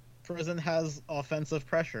 prison has offensive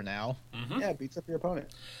pressure now. Mm-hmm. Yeah, it beats up your opponent.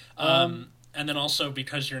 And then also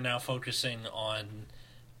because you're now focusing on,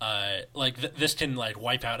 this can like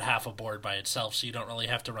wipe out half a board by itself, so you don't really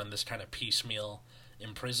have to run this kind of piecemeal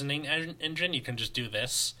imprisoning engine. You can just do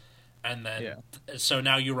this, and then so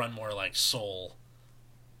now you run more like soul.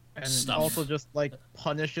 And stuff. Also just like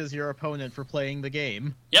punishes your opponent for playing the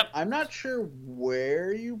game. Yep. I'm not sure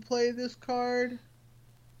where you play this card,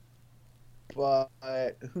 but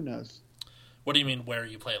who knows? What do you mean where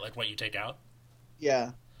you play it? Like what you take out?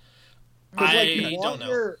 Yeah. I don't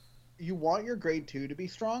know. You want your grade 2 to be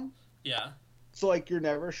strong, Yeah. so like you're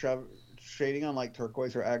never shading on like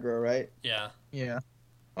turquoise or aggro, right? Yeah. Yeah.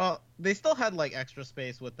 Well, they still had like extra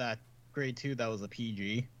space with that grade 2 that was a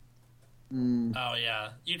PG. Oh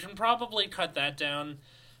yeah, you can probably cut that down.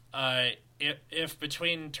 If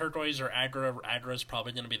between turquoise or aggro is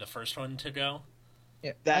probably going to be the first one to go.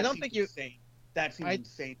 Yeah, That seems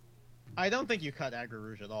insane. I don't think you cut Aggro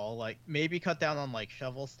Rouge at all. Like maybe cut down on like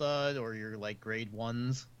Shovel Stud or your like grade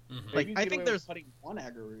 1s. Mm-hmm. Like I think there's cutting one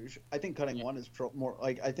Aggro Rouge. I think cutting one is more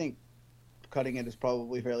like I think cutting it is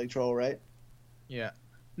probably fairly troll, right? Yeah.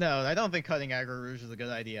 No, I don't think cutting Aggro Rouge is a good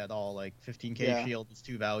idea at all. Like 15k shield is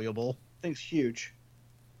too valuable. I think it's huge.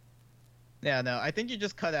 Yeah, no, I think you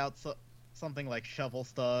just cut out something like Shovel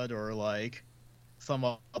Stud or like some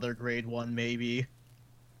other grade 1 maybe.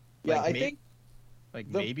 Yeah, like, I think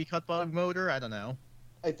maybe cut Bug Motor. I don't know.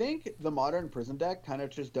 I think the modern prison deck kind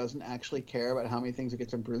of just doesn't actually care about how many things it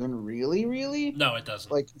gets imprisoned. Really? No, it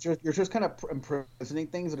doesn't. Like you're just kind of imprisoning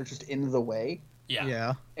things that are just in the way. Yeah.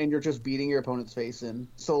 Yeah. And you're just beating your opponent's face in.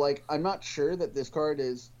 So like, I'm not sure that this card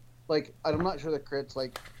is like. I'm not sure the crit's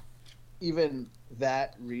like even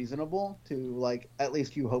that reasonable to like. At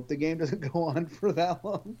least you hope the game doesn't go on for that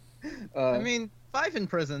long. I mean, 5 in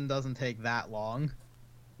prison doesn't take that long.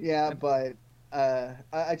 Yeah, but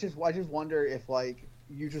I just wonder if like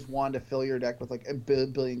you just wanted to fill your deck with like a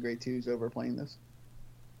billion grade 2s over playing this.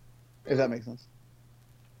 If that makes sense.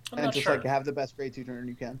 And just like have the best grade 2 turn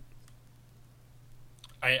you can.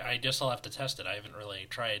 I guess I'll have to test it. I haven't really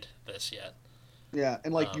tried this yet. Yeah,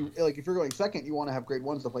 and like if you're going second, you want to have grade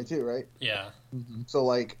 1s to play too, right? Yeah. Mm-hmm. So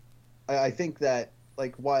like, I think that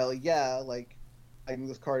like while like I think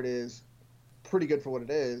this card is pretty good for what it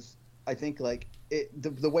is. I think like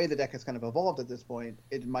the way the deck has kind of evolved at this point,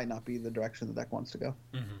 it might not be the direction the deck wants to go.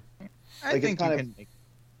 Mm-hmm. I think you can make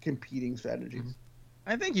competing strategies.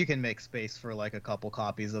 I think you can make space for like a couple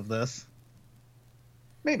copies of this.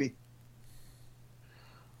 Maybe.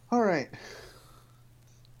 All right.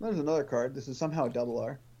 There's another card. This is somehow a double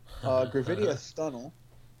R. Gravidia Stunnel.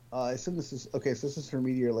 I assume this is okay. So this is for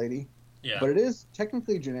Meteor Lady. Yeah. But it is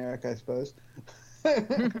technically generic, I suppose.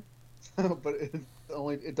 But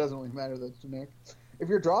it doesn't really matter that it's generic. If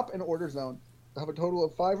your drop and order zone have a total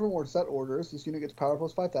of 5 or more set orders, this unit gets power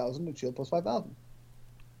plus 5,000 and shield plus 5,000.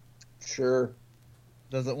 Sure.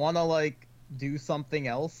 Does it want to like do something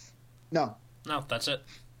else? No. No, that's it.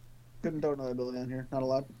 Couldn't throw another ability on here. Not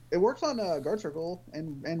allowed. It works on Guard Circle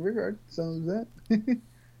and Rear Guard, so is that.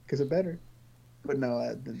 Because it better. But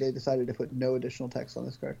no, they decided to put no additional text on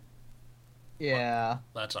this card. Yeah.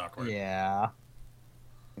 That's awkward. Yeah.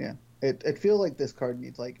 Yeah. It feels like this card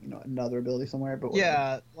needs like another ability somewhere, but whatever.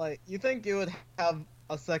 Yeah, like you think it would have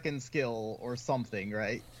a second skill or something,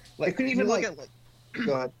 right? Like it could even you like, look at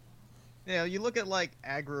go ahead. Yeah, you look at like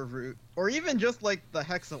Aggro Root, or even just like the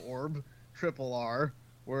Hexa Orb Triple R,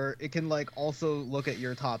 where it can like also look at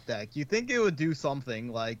your top deck. You think it would do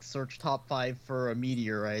something like search top 5 for a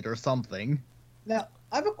meteorite or something? Now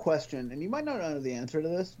I have a question, and you might not know the answer to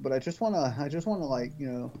this, but I just wanna like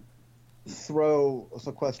throw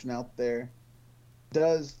a question out there.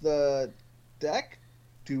 Does the deck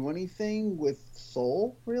do anything with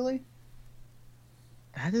Soul, really?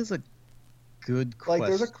 That is a good question. Like,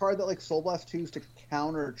 there's a card that, like, Soul Blast 2 is to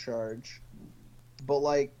counter charge. But,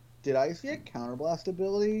 like, did I see a counterblast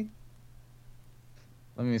ability?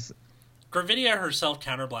 Let me see. Gravidia herself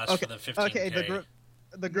counterblasts for the 15k. Okay,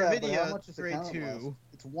 the Gravidia grade 2.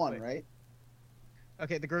 It's 1, right?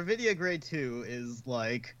 Okay, the Gravidia grade 2 is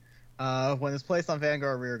like When it's placed on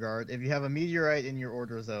Vanguard Rearguard, if you have a meteorite in your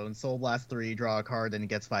order zone, Soul Blast 3, draw a card, and it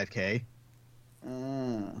gets 5k.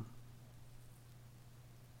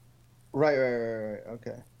 Right.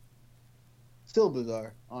 Okay. Still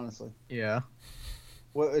bizarre, honestly. Yeah.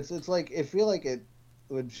 Well, it's like I feel like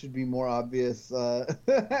should be more obvious what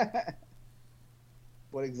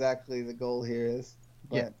exactly the goal here is.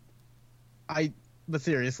 But Yeah. But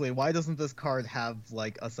seriously, why doesn't this card have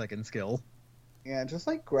like a second skill? yeah, just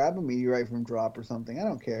like grab a meteorite from drop or something. I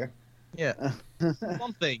don't care. Yeah.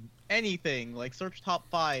 Something, anything, like search top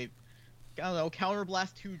 5. I don't know,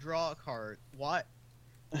 Counterblast 2, draw a card. What?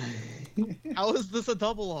 How is this a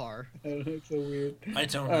double R? I don't know, it's so weird. I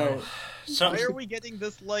don't know. Right. So Why are we getting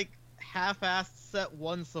this like half-assed set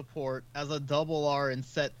 1 support as a double R in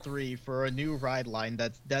set 3 for a new ride line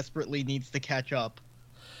that desperately needs to catch up?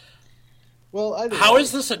 Well, how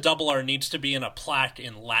is this a double R needs to be in a plaque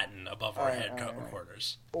in Latin above our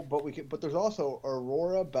headquarters? Oh, but there's also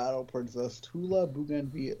Aurora Battle Princess Tula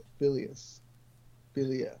Bougainvilleas.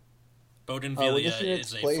 When Bougainvillea this unit's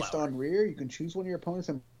is a placed flower. on rear, you can choose one of your opponent's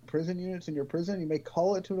prison units in your prison. You may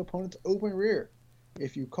call it to an opponent's open rear.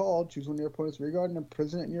 If you call, choose one of your opponent's rear guard and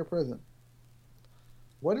imprison it in your prison.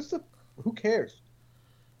 What is the... Who cares?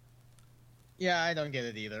 Yeah, I don't get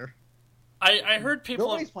it either. I heard people...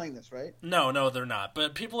 Nobody's playing this, right? No, they're not.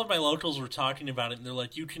 But people at my locals were talking about it, and they're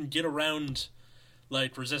like, you can get around,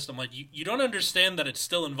 like, resist. I'm like, you don't understand that it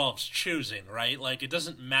still involves choosing, right? Like, it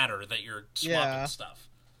doesn't matter that you're swapping stuff.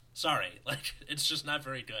 Sorry. Like, it's just not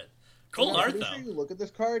very good. Cool art, though. Sure you look at this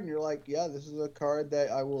card, and you're like, yeah, this is a card that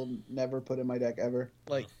I will never put in my deck, ever.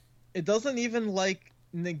 Like, it doesn't even, like,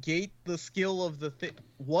 negate the skill of the thing.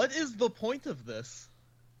 What is the point of this?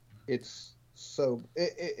 It's so...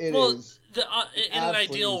 It well, is... in an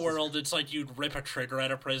ideal world, it's like you'd rip a trigger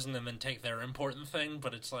out of prison and then take their important thing,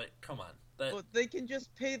 but it's like, come on. But they can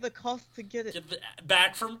just pay the cost to get it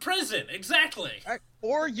back from prison, exactly.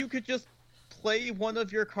 Or you could just play one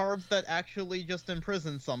of your cards that actually just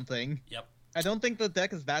imprison something. Yep. I don't think the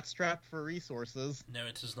deck is that strapped for resources. No,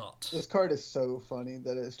 it is not. This card is so funny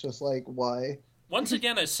that it's just like, why? Once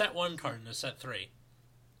again, a set 1 card in a set 3.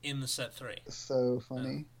 In the set 3. So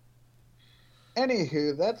funny.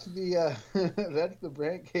 Anywho, that's the that's the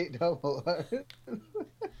Brandgate double art.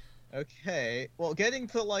 Okay, well, getting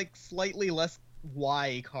to like slightly less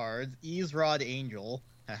Y cards, Ease Rod Angel.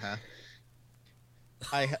 Haha.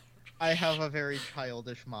 I have a very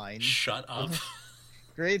childish mind. Shut up.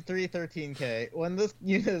 Grade 3 13k. When this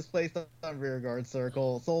unit is placed on rearguard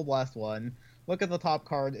circle, Soul Blast 1. Look at the top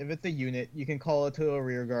card. If it's a unit, you can call it to a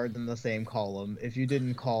rearguard in the same column. If you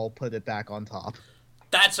didn't call, put it back on top.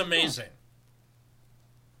 That's amazing.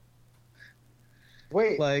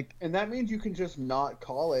 Wait, like, and that means you can just not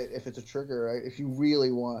call it if it's a trigger, right? If you really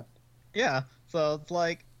want. Yeah, so it's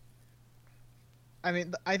like... I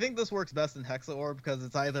mean, I think this works best in Hexaorb because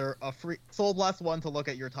it's either a free Soul Blast 1 to look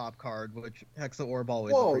at your top card, which Hexaorb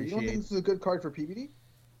always Whoa, appreciates. you don't think this is a good card for PBD?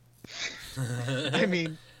 I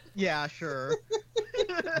mean, yeah, sure.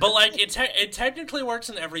 But, like, it technically works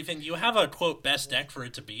in everything. You have a, quote, best deck for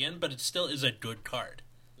it to be in, but it still is a good card.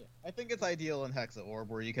 I think it's ideal in Hexaorb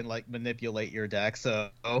where you can, like, manipulate your deck.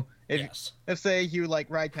 So, if say, you,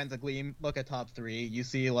 like, ride Pentagleam, look at top 3, you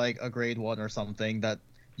see, like, a grade 1 or something that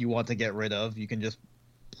you want to get rid of, you can just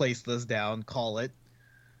place this down, call it,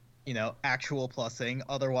 you know, actual plussing.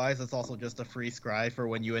 Otherwise, it's also just a free scry for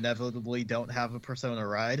when you inevitably don't have a Persona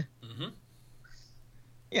ride. Mm-hmm.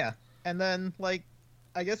 Yeah, and then, like,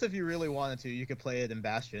 I guess if you really wanted to, you could play it in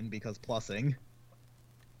Bastion, because plussing.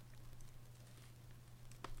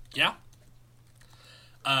 Yeah.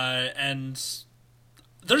 And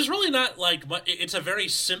there's really not, like, it's a very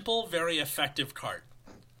simple, very effective card.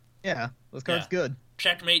 Yeah, this card's good.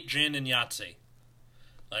 Checkmate, Jin, and Yahtzee.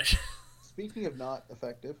 Like, speaking of not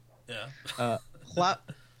effective. Yeah.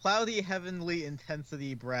 Cloudy Heavenly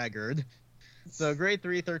Intensity Braggart. So, grade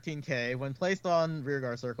 3, 13k. When placed on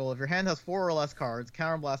rearguard circle, if your hand has 4 or less cards,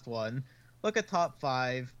 Counterblast 1, look at top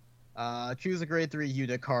 5, choose a grade 3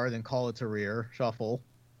 unit card and call it to rear, shuffle.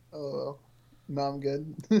 Oh, no, I'm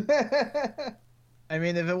good. I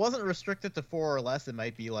mean, if it wasn't restricted to 4 or less, it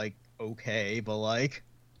might be, like, okay, but, like...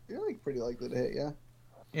 You're, like, pretty likely to hit, yeah.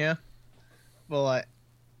 Yeah. Well, like,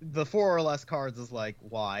 the 4 or less cards is, like,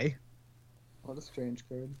 why? What a strange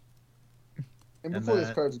card. And before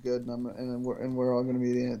this card's good, and we're all going to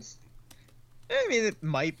be idiots. I mean, it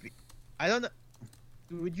might be. I don't know.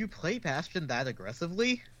 Would you play Bastion that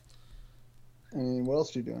aggressively? I mean, what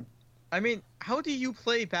else are you doing? I mean, how do you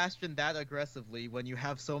play Bastion that aggressively when you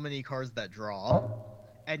have so many cards that draw,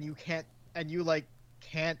 and you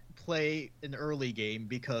can't play an early game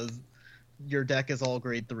because your deck is all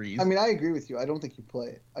grade 3s. I mean, I agree with you. I don't think you play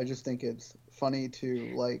it. I just think it's funny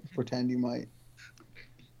to like pretend you might.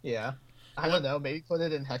 Yeah. I don't know, maybe put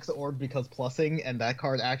it in Hexa Orb because plussing, and that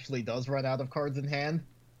card actually does run out of cards in hand.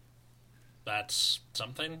 That's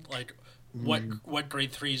something? Like, what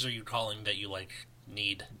grade 3s are you calling that you, like,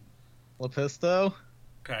 need? Lepisto.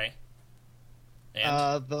 Okay.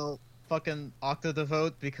 And? The fucking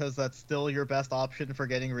Octodevote, because that's still your best option for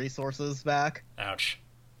getting resources back. Ouch.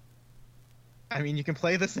 I mean, you can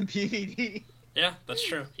play this in PvD. Yeah, that's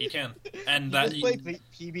true. You can. And You that... just play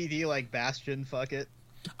PvD like Bastion, fuck it.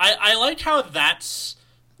 I like how that's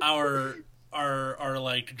our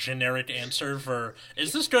like generic answer for,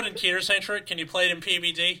 is this good in Keter Sanctuary? Can you play it in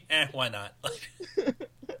PBD? Why not?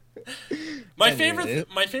 My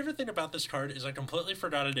favorite thing about this card is I completely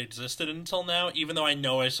forgot it existed until now, even though I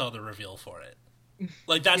know I saw the reveal for it.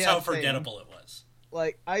 Like, that's how forgettable it was.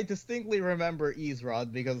 Like, I distinctly remember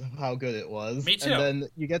Easerod because of how good it was. Me too. And then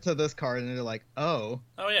you get to this card and you're like, oh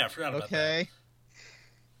yeah, I forgot about that. okay.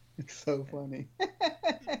 It's so funny.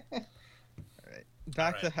 Alright.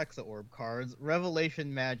 Back to Hexa Orb cards.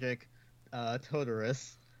 Revelation Magic,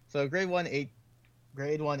 Totodris. So grade 1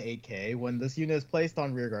 8K. When this unit is placed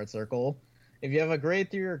on Rearguard Circle, if you have a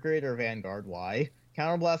grade 3 or greater Vanguard Y,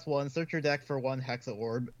 Counterblast 1, search your deck for 1 Hexa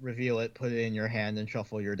Orb, reveal it, put it in your hand, and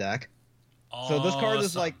shuffle your deck. Awesome. So this card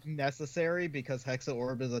is like necessary because Hexa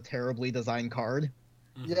Orb is a terribly designed card.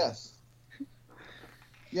 Mm-hmm. Yes.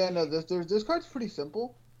 Yeah, no, this card's pretty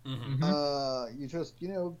simple. Mm-hmm. You just,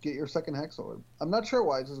 get your second Hex Orb. I'm not sure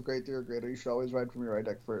why it's a grade 3 or greater. You should always ride from your right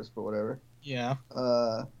deck first, but whatever. Yeah.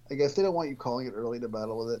 I guess they don't want you calling it early to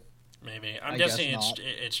battle with it. Maybe. I'm guessing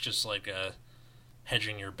it's just like a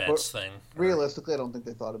hedging your bets thing. Realistically, I don't think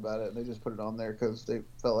they thought about it. They just put it on there because they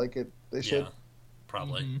felt like they should. Yeah,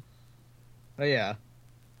 probably. Mm-hmm. But yeah.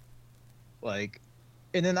 Like,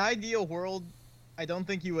 in an ideal world, I don't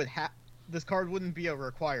think you would have... This card wouldn't be a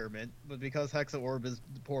requirement, but because Hexa Orb is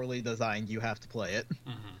poorly designed, you have to play it.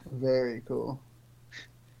 Mm-hmm. Very cool.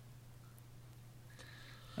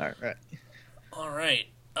 Alright.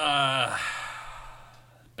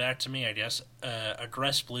 Back to me, I guess.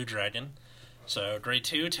 Aggress Blue Dragon. So, grade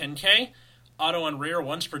 2, 10k. Auto on rear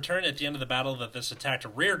once per turn at the end of the battle that this attacked a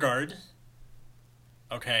rear guard.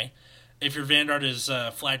 Okay. If your Vanguard is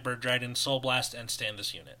Flagbird Dragon, Soul Blast, and stand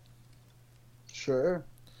this unit. Sure.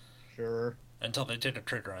 Until they take a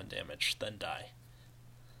trigger on damage, then die.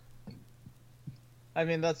 I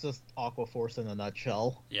mean, that's just Aqua Force in a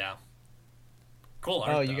nutshell. Yeah. Cool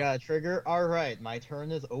art, you got a trigger? Alright, my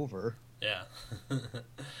turn is over. Yeah.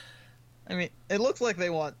 I mean, it looks like they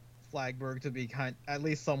want Flagberg to be at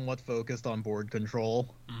least somewhat focused on board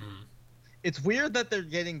control. Mm-hmm. It's weird that they're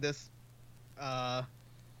getting this... I'm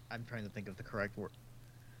trying to think of the correct word.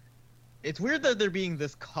 It's weird that they're being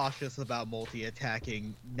this cautious about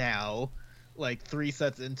multi-attacking now, like 3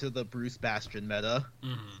 sets into the Bruce Bastion meta.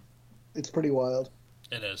 Mm-hmm. It's pretty wild.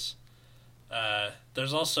 It is.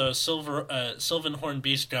 There's also Sylvanhorn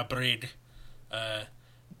Beast Gabrig.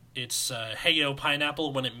 It's Heyo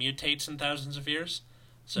Pineapple when it mutates in thousands of years.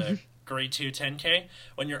 So grade 2 10k.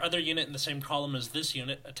 When your other unit in the same column as this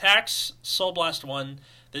unit attacks, Soul Blast 1,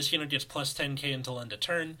 this unit gets plus 10k until end of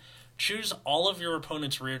turn. Choose all of your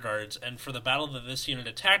opponent's rear guards, and for the battle that this unit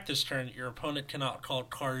attacked this turn, your opponent cannot call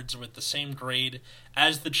cards with the same grade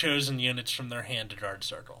as the chosen units from their hand to guard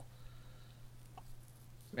circle.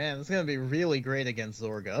 Man, this is going to be really great against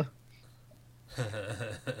Zorga.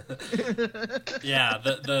 Yeah,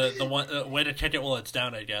 the one way to kick it while it's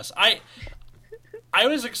down, I guess. I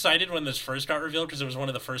was excited when this first got revealed because it was one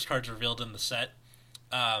of the first cards revealed in the set.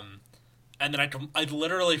 And then I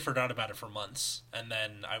literally forgot about it for months. And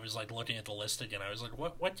then I was like looking at the list again. I was like,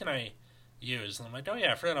 what can I use? And I'm like, oh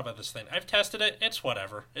yeah, I forgot about this thing. I've tested it. It's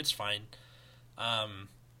whatever. It's fine.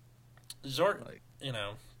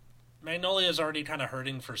 Magnolia's already kind of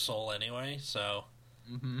hurting for soul anyway. So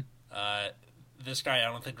this guy I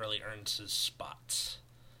don't think really earns his spots.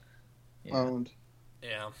 Yeah. Owned.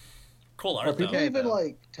 Yeah. Cool art, Are people though. even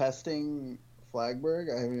like testing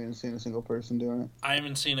Flagberg? I haven't even seen a single person doing it. I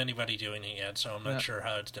haven't seen anybody doing it yet, so I'm not sure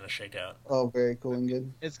how it's going to shake out. Oh, very cool and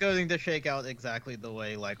good. It's going to shake out exactly the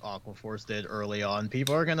way like Aqua Force did early on.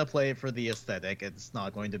 People are going to play it for the aesthetic. It's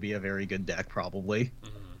not going to be a very good deck, probably.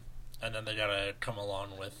 Mm-hmm. And then they got to come along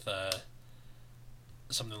with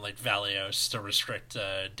something like Valios to restrict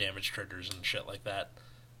damage triggers and shit like that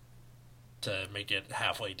to make it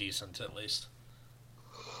halfway decent, at least.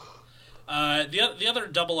 The other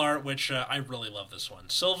double art, which I really love this one.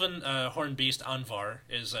 Sylvan Horn Beast Anvar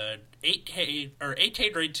is a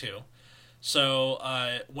 8K grade 2.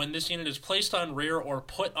 So when this unit is placed on rear or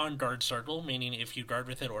put on guard circle, meaning if you guard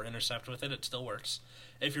with it or intercept with it, it still works.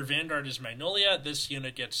 If your vanguard is Magnolia, this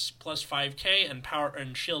unit gets plus 5k and power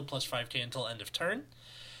and shield plus 5k until end of turn.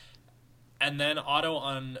 And then auto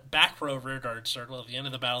on back row rear guard circle. At the end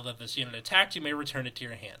of the battle that this unit attacked, you may return it to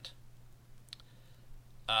your hand.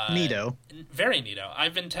 Neato. Very neato.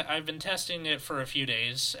 I've been testing it for a few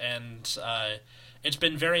days, and it's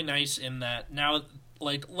been very nice in that now.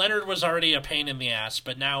 Like, Leonard was already a pain in the ass,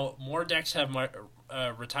 but now more decks have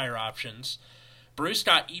retire options. Bruce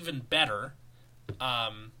got even better.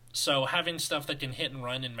 So having stuff that can hit and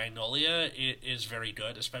run in Magnolia is very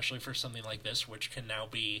good, especially for something like this, which can now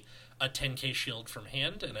be a 10k shield from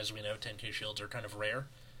hand, and as we know, 10k shields are kind of rare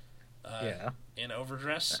in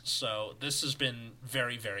Overdress. So this has been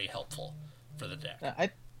very, very helpful for the deck. I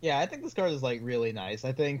think this card is, like, really nice.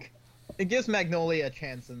 I think it gives Magnolia a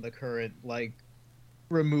chance in the current, like,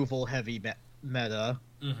 removal heavy meta,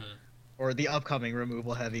 or the upcoming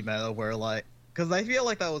removal heavy meta, where, like, because I feel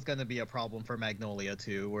like that was going to be a problem for Magnolia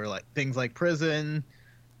too, where, like, things like Prison,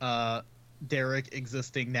 Derek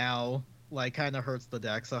existing now, like, kind of hurts the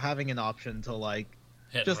deck. So having an option to, like,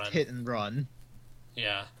 hit and run.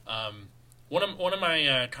 Yeah. One of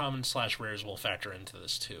my common / rares will factor into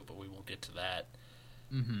this too, but we will get to that.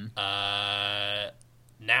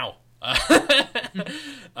 Now.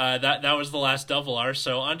 That was the last double R.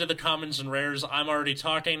 So onto the commons and rares. I'm already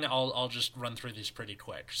talking. I'll just run through these pretty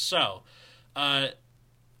quick. So,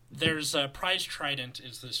 there's Prize Trident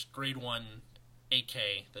is this grade 1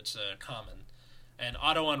 8k that's common, and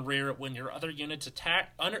auto on rear when your other unit attacks.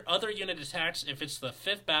 If it's the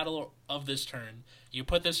 5th battle of this turn, you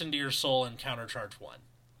put this into your soul and countercharge 1.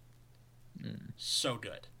 So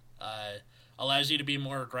good. Allows you to be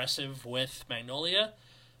more aggressive with Magnolia.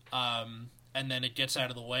 And then it gets out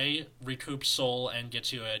of the way, recoups soul, and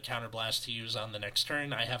gets you a counterblast to use on the next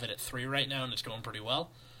turn. I have it at 3 right now, and it's going pretty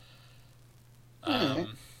well.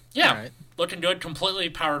 Yeah, right. Looking good. Completely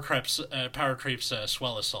power creeps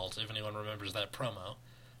Swell Assault, if anyone remembers that promo,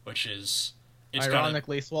 which is...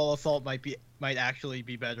 Ironically, Swell Assault might actually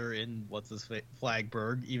be better in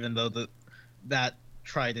Flagberg, even though that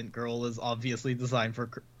Trident girl is obviously designed for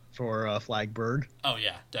Flagberg. Oh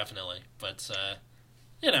yeah, definitely. But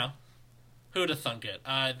you know, who'd have thunk it?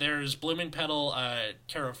 There's Blooming Petal,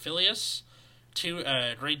 Carophilius,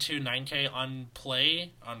 grade 2 9k on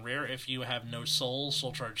play on rare if you have no soul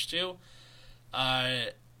charge 2.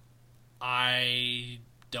 I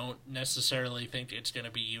don't necessarily think it's going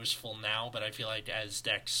to be useful now, but I feel like as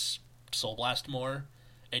decks Soul Blast more,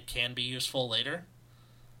 it can be useful later.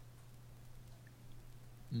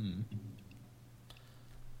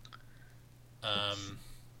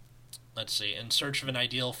 Let's see. In Search of an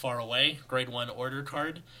Ideal Far Away, grade 1 order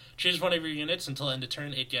card. Choose one of your units until end of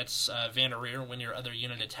turn. It gets Vanarreer when your other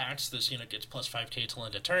unit attacks. This unit gets plus 5k till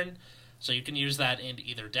end of turn. So you can use that in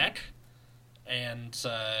either deck. And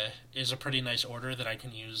is a pretty nice order that I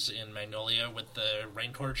can use in Magnolia with the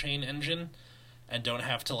Rancor Chain engine. And don't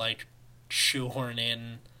have to, like, shoehorn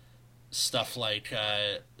in stuff like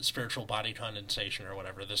Spiritual Body Condensation or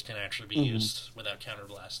whatever. This can actually be used without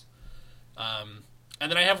Counterblast. And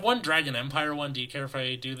then I have one Dragon Empire one. Do you care if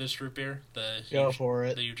I do this, Root Beer? Go for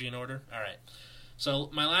it. The Eugene order? Alright. So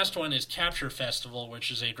my last one is Capture Festival, which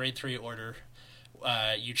is a grade 3 order.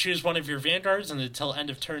 You choose one of your vanguards, and until end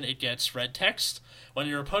of turn it gets red text. When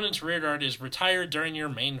your opponent's rearguard is retired during your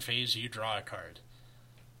main phase, you draw a card.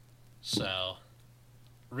 So,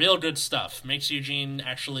 real good stuff. Makes Eugene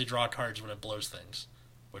actually draw cards when it blows things,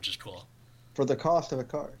 which is cool. For the cost of a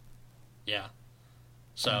card. Yeah.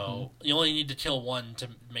 So, you only need to kill one to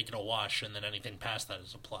make it a wash, and then anything past that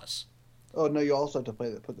is a plus. Oh, no, you also have to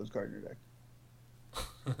put those cards in your deck.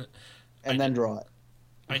 And then draw it.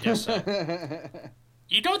 I guess so.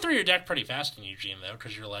 You go through your deck pretty fast in Eugene, though,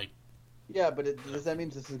 because you're like... Yeah, but that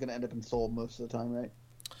means this is going to end up in Soul most of the time, right?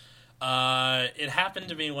 It happened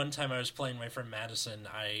to me one time I was playing my friend Madison.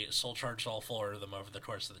 I soul charged all 4 of them over the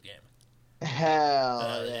course of the game.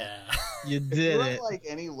 Hell yeah. You did it. Like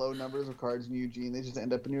any low numbers of cards in Eugene, they just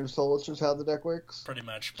end up in your soul. It's just how the deck works. Pretty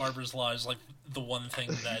much. Barber's Law is like the one thing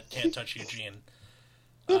that can't touch Eugene.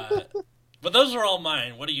 But those are all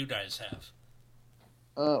mine. What do you guys have?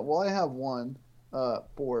 Well, I have one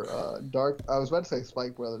for Dark... I was about to say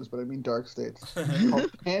Spike Brothers, but I mean Dark States.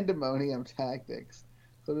 Called Pandemonium Tactics.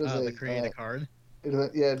 So it is the create a card?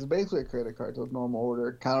 It's basically a create a card. So it's normal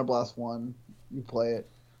order. Counterblast 1. You play it.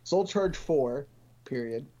 Soul Charge 4,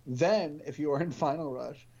 period. Then, if you are in Final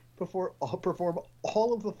Rush, perform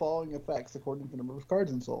all of the following effects according to the number of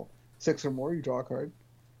cards in Soul. 6 or more, you draw a card.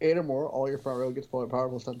 8 or more, all your front row gets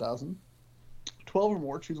powerful 10,000. 12 or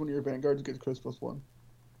more, choose one of your vanguards, get Crit +1.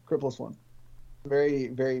 Crit +1. Very,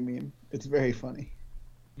 very meme. It's very funny.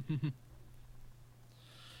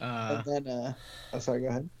 And then, sorry, go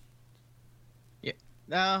ahead.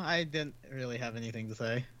 No, I didn't really have anything to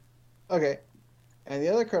say. Okay. And the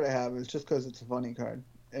other card I have is just because it's a funny card.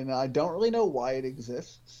 And I don't really know why it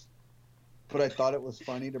exists, but I thought it was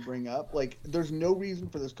funny to bring up. Like, there's no reason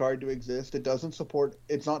for this card to exist.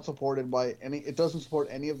 It's not supported by it doesn't support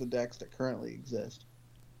any of the decks that currently exist.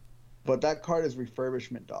 But that card is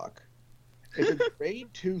Refurbishment Dock. It's a grade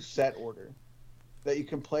 2 set order that you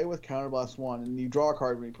can play with Counterblast 1, and you draw a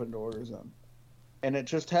card when you put into Order Zone. And it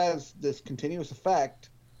just has this continuous effect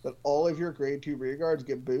that all of your grade 2 rear guards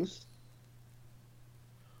get boost.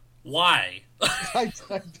 Why? I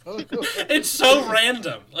don't know. It's so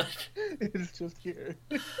random. It's just here.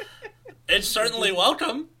 It's certainly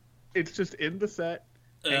welcome. It's just in the set,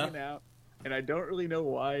 hanging out, and I don't really know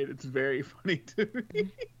why. It's very funny to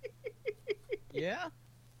me. Yeah?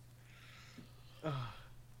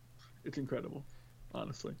 It's incredible,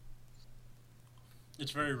 honestly.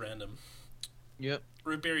 It's very random. Yep.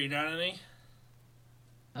 Root Beer, you got any?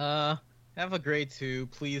 Have a grade 2,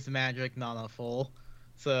 please magic, not a full.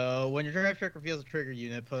 So, when your draft trick reveals a trigger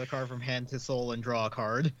unit, put a card from hand to soul and draw a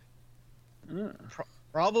card.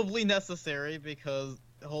 Probably necessary, because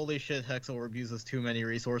holy shit, Hexorb uses too many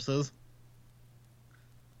resources.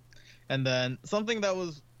 And then, something that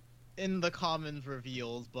was in the commons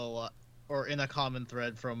reveals, or in a common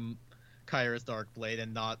thread from Kyrus Darkblade,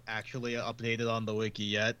 and not actually updated on the wiki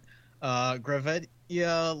yet.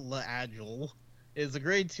 Gravidia Agile is a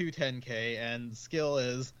grade 2 10k, and skill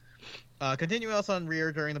is continuous on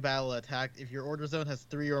rear during the battle attack. If your order zone has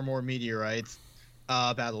 3 or more meteorites,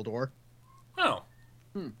 battle door. Oh.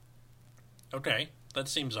 Okay, that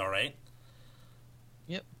seems alright.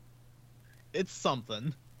 Yep. It's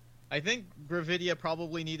something. I think Gravidia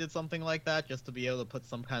probably needed something like that just to be able to put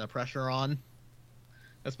some kind of pressure on.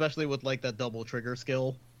 Especially with, like, that double trigger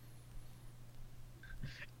skill.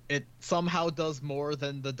 It somehow does more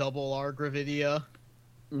than the double R Gravidia.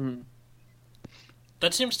 Mm-hmm.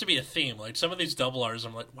 That seems to be a theme. Like, some of these double Rs,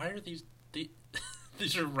 I'm like, why are these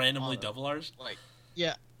are randomly double Rs? Like,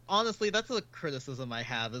 yeah, honestly, that's a criticism I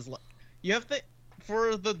have, is, like, you have to,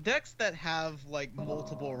 for the decks that have, like,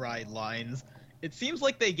 multiple ride lines, it seems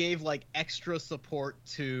like they gave, like, extra support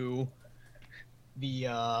to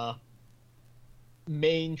the,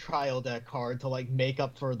 main trial deck card to, like, make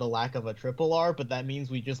up for the lack of a triple R, but that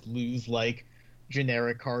means we just lose, like,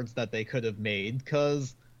 generic cards that they could have made,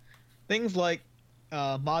 because things like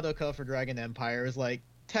Madoka for Dragon Empire is, like,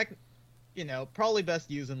 probably best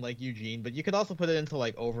used in, like, Eugene, but you could also put it into,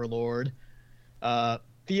 like, Overlord.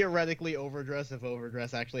 Theoretically Overdress if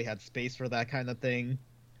Overdress actually had space for that kind of thing.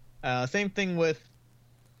 Same thing with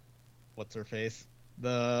what's-her-face?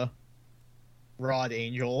 The Rod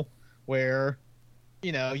Angel, where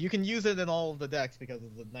you can use it in all of the decks because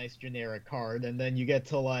it's a nice generic card, and then you get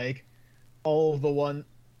to, like, all of the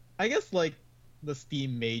I guess, like, the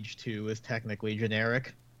Steam Mage 2 is technically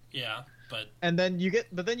generic. Yeah, but... And then you get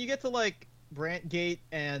to, like, Brantgate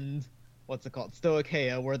and, what's it called,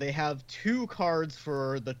 Stoicheia, where they have 2 cards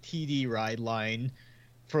for the TD ride line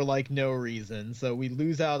for, like, no reason. So we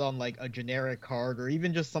lose out on, like, a generic card, or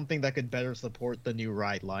even just something that could better support the new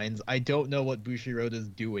ride lines. I don't know what Bushiroad is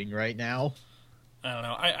doing right now. I don't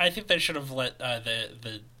know. I think they should have let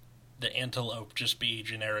the Antelope just be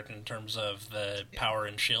generic in terms of the power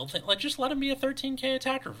and shield thing. Like, just let him be a 13k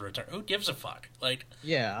attacker for a turn. Who gives a fuck? Like,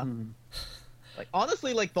 yeah. Like,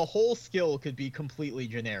 honestly, like, the whole skill could be completely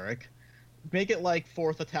generic. Make it, like,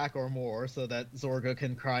 4th attack or more so that Zorga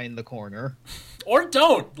can cry in the corner. Or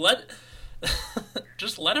don't!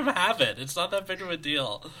 Just let him have it. It's not that big of a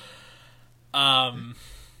deal.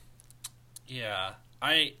 Yeah.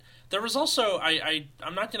 There was also,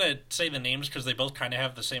 I'm not going to say the names because they both kind of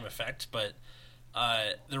have the same effect, but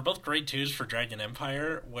they're both grade 2s for Dragon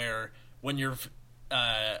Empire, where when you're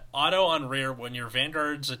auto on rear, when your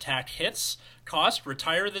Vanguard's attack hits, cost,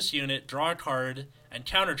 retire this unit, draw a card, and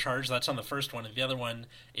countercharge. That's on the first one, and the other one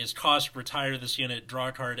is cost, retire this unit, draw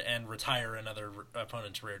a card, and retire another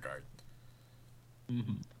opponent's rear guard.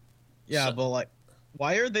 Mm-hmm. Yeah, but, like,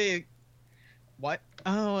 why are they... Why?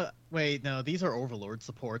 Oh, wait, no, these are Overlord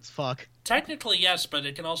supports, fuck. Technically, yes, but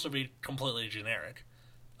it can also be completely generic.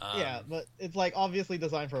 Yeah, but it's, like, obviously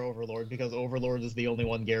designed for Overlord, because Overlord is the only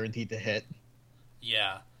one guaranteed to hit.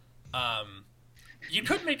 Yeah. You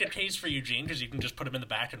could make a case for Eugene, because you can just put him in the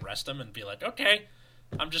back and rest him and be like, okay,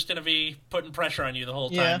 I'm just going to be putting pressure on you the whole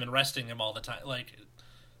time and resting him all the time. Like,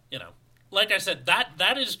 like I said,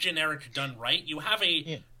 that is generic done right. You have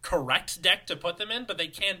a correct deck to put them in, but they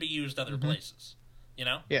can be used other places. you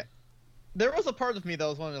know? Yeah. There was a part of me that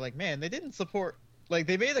was wondering, like, man, they didn't support. Like,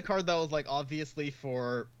 they made a card that was, like, obviously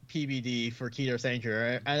for PBD, for Keter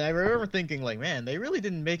Sanctuary, and I remember thinking, like, man, they really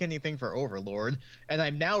didn't make anything for Overlord, and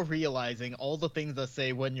I'm now realizing all the things that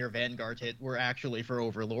say when your Vanguard hit were actually for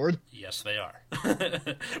Overlord. Yes, they are.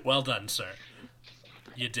 Well done, sir.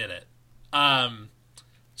 You did it.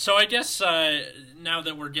 So I guess now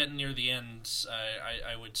that we're getting near the end,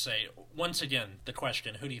 I would say, once again, the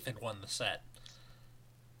question, who do you think won the set?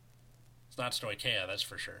 It's not Stoicheia, that's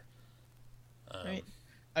for sure. Right.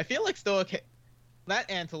 I feel like that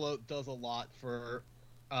Antelope does a lot for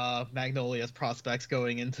Magnolia's prospects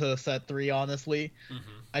going into set 3, honestly.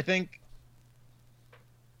 Mm-hmm. I think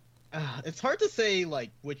it's hard to say,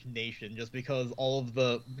 like, which nation, just because all of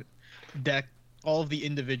the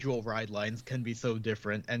individual ride lines can be so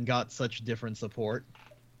different and got such different support.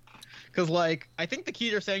 Because, like, I think the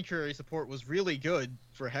Keter Sanctuary support was really good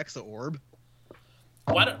for Hexa Orb.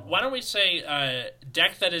 Why don't we say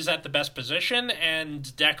deck that is at the best position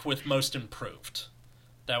and deck with most improved?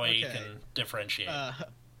 That way you can differentiate.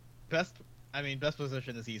 Best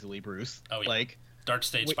position is easily Bruce. Oh, yeah. Like, Dark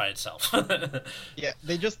States by itself. Yeah,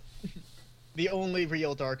 they just... the only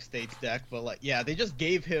real Dark States deck, but, like, yeah, they just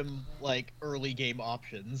gave him, like, early game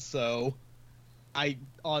options, so I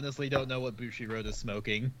honestly don't know what Bushiroad is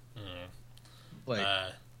smoking. Like...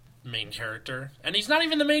 main character, and he's not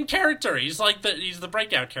even the main character. He's like he's the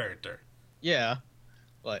breakout character. Yeah,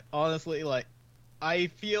 like, honestly, like, I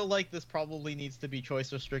feel like this probably needs to be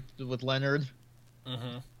choice restricted with Leonard.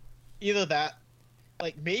 Mm-hmm. Either that,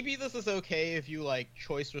 like, maybe this is okay if you, like,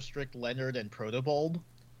 choice restrict Leonard and Protobulb.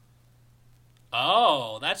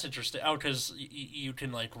 Oh, that's interesting. Oh, because you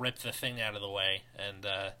can, like, rip the thing out of the way and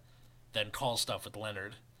then call stuff with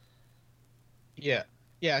Leonard. Yeah,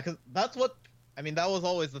 because that's what. I mean, that was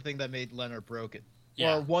always the thing that made Leonard broken.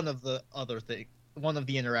 Yeah. Or one of the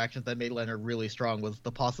interactions that made Leonard really strong was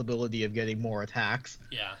the possibility of getting more attacks.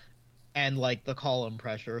 Yeah. And, like, the column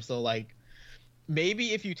pressure. So, like,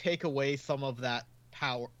 maybe if you take away some of that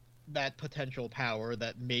power, that potential power,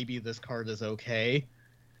 that maybe this card is okay.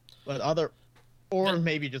 But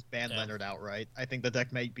maybe just ban Leonard outright. I think the deck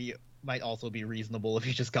might also be reasonable if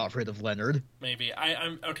you just got rid of Leonard. Maybe.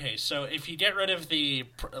 I'm okay, so if you get rid of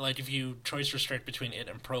if you choice restrict between it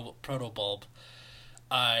and Protobulb,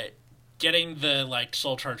 getting the, like,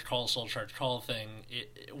 soul charge call thing,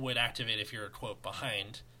 it would activate if you're a quote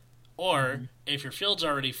behind. Or, if your field's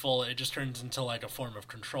already full, it just turns into, like, a form of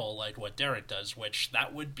control, like what Derek does, which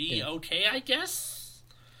that would be okay, I guess?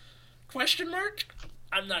 Question mark?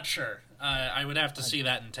 I'm not sure. I would have to see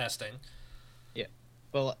that in testing. Yeah.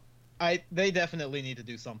 Well, they definitely need to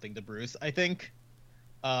do something to Bruce. I think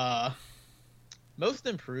most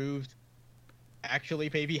improved, actually,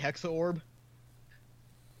 maybe Hexa Orb.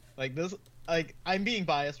 Like, this, like, I'm being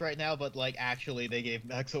biased right now, but, like, actually they gave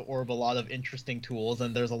Hexa Orb a lot of interesting tools,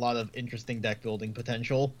 and there's a lot of interesting deck building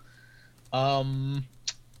potential. I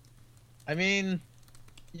mean,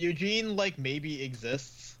 Eugene, like, maybe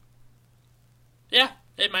exists. Yeah,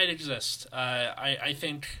 it might exist. I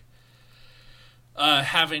think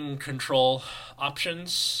having control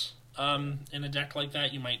options in a deck like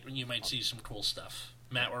that, you might see some cool stuff.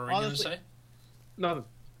 Matt, what were we going to say? Nothing.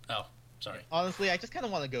 Oh, sorry. Honestly, I just kind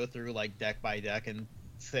of want to go through, like, deck by deck and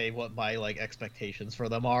say what my, like, expectations for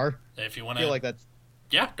them are. If you want I to... feel like that's...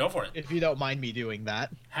 Yeah, go for it. If you don't mind me doing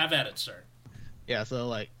that. Have at it, sir. Yeah, so,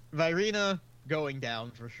 like, Virina going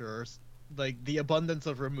down for sure. Like, the abundance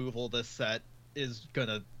of removal this set is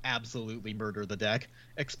gonna absolutely murder the deck.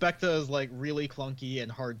 Expecta is, like, really clunky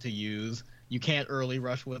and hard to use. You can't early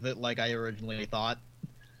rush with it like I originally thought.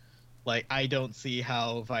 Like, I don't see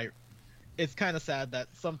how it's kind of sad that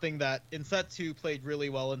something that in set 2 played really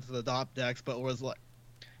well into the top decks but was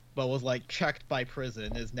checked by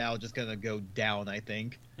Prison is now just gonna go down, I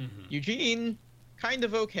think. Mm-hmm. Eugene, kind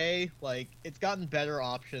of okay. Like, it's gotten better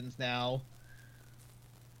options now.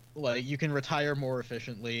 Like, you can retire more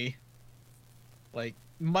efficiently. Like,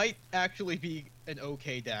 might actually be an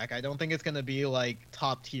okay deck. I don't think it's gonna be, like,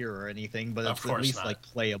 top tier or anything, but it's at least not, like,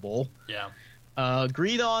 playable. Yeah.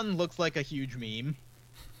 Greedon looks like a huge meme.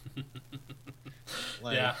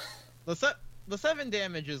 Like, yeah. The 7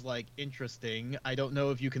 damage is, like, interesting. I don't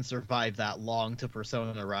know if you can survive that long to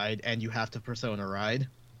Persona Ride, and you have to Persona Ride.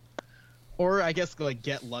 Or, I guess, like,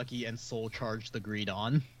 get lucky and soul charge the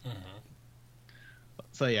Greedon. Mm-hmm.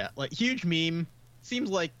 So, yeah, like, huge meme. Seems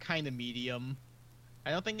like kind of medium. I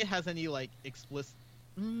don't think it has any, like, explicit...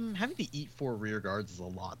 having to eat 4 rear guards is a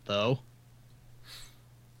lot, though.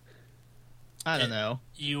 I don't know.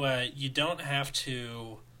 You don't have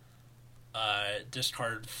to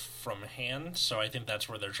discard from hand, so I think that's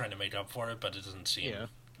where they're trying to make up for it, but it doesn't seem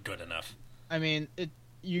good enough. I mean,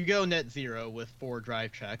 you go net 0 with 4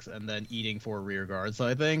 drive checks and then eating 4 rear guards. So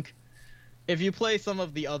I think if you play some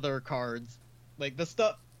of the other cards, like the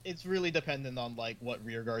stuff, it's really dependent on like what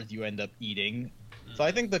rear guards you end up eating. So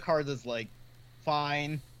I think the card is like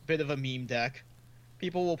fine, bit of a meme deck.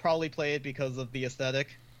 People will probably play it because of the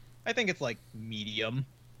aesthetic. I think it's like medium.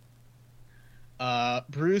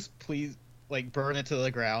 Bruce, please, like, burn it to the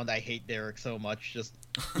ground. I hate Derek so much. Just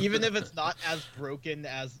even if it's not as broken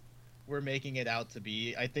as we're making it out to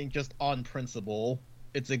be, I think just on principle,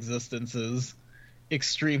 its existence is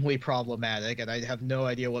extremely problematic, and I have no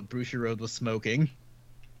idea what Bushiroad was smoking.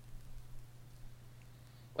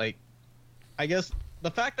 Like, I guess the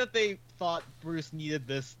fact that they thought Bruce needed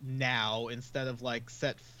this now instead of like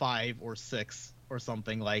set 5 or 6 or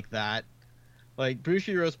something like that. Like,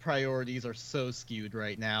 Bushiroad's priorities are so skewed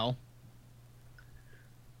right now.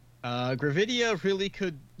 Gravidia really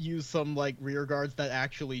could use some, like, rear guards that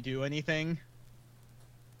actually do anything.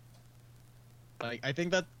 Like, I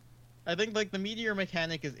think, like, the Meteor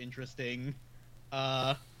mechanic is interesting.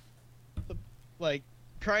 Like,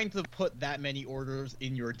 trying to put that many orders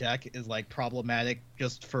in your deck is, like, problematic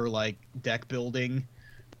just for, like, deck building.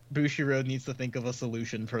 Bushiroad needs to think of a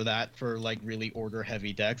solution for that for, like, really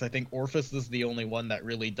order-heavy decks. I think Orphis is the only one that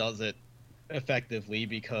really does it effectively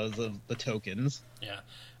because of the tokens. Yeah.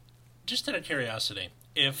 Just out of curiosity,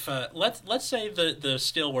 if let's say the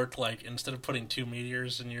skill worked like, instead of putting 2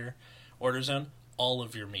 meteors in your order zone, all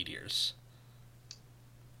of your meteors.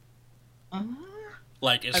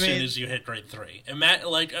 Like, as soon as you hit grade 3.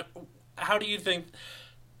 How do you think...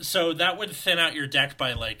 So that would thin out your deck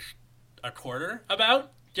by, like, a quarter,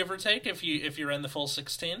 about? Give or take, if you ran the full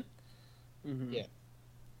 16? Mm-hmm. Yeah.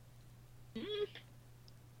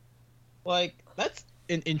 Like, that's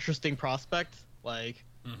an interesting prospect. Like,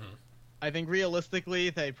 I think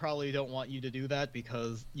realistically, they probably don't want you to do that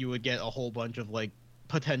because you would get a whole bunch of, like,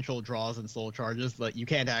 potential draws and soul charges. Like, you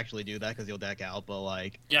can't actually do that because you'll deck out, but,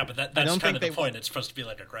 like... Yeah, but that's kind of the point. It's supposed to be,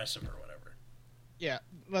 like, aggressive or whatever. Yeah,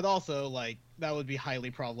 but also, like, that would be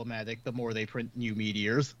highly problematic the more they print new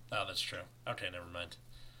meteors. Oh, that's true. Okay, never mind.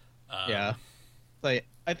 Yeah. Like,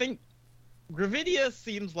 I think Gravidia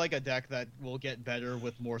seems like a deck that will get better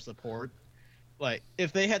with more support. Like,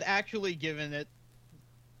 if they had actually given it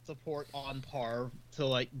support on par to,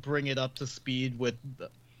 like, bring it up to speed with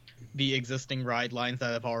the existing ride lines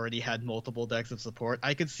that have already had multiple decks of support,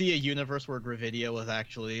 I could see a universe where Gravidia was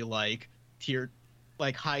actually, like,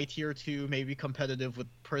 high tier 2, maybe competitive with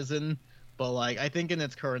Prison, but, like, I think in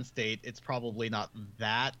its current state, it's probably not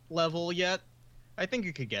that level yet. I think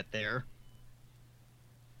you could get there.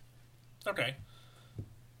 Okay.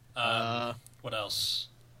 What else?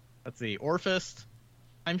 Let's see. Orphist.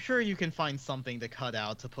 I'm sure you can find something to cut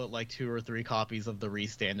out to put, like, 2 or 3 copies of the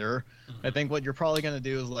Restander. I think what you're probably going to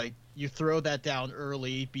do is, like, you throw that down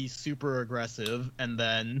early, be super aggressive, and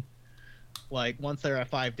then, like, once they're at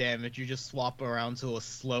 5 damage, you just swap around to a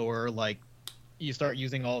slower, like, you start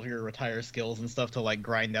using all of your retire skills and stuff to, like,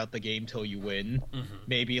 grind out the game till you win.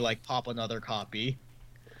 Maybe, like, pop another copy.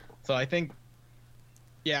 So I think,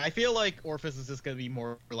 yeah, I feel like Orphis is just going to be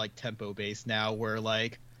more, like, tempo-based now, where,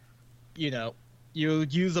 like, you know, you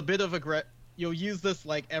use a bit of you'll use this,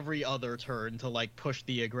 like, every other turn to, like, push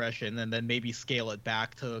the aggression, and then maybe scale it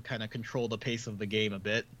back to kind of control the pace of the game a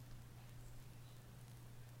bit.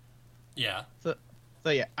 Yeah. So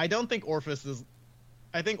yeah, I think Orphis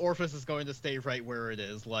is going to stay right where it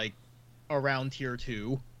is, like, around tier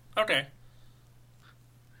 2. Okay.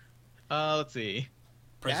 Let's see.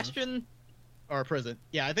 Prison. Bastion or Prison.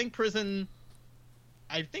 Yeah, I think Prison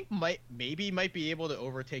might be able to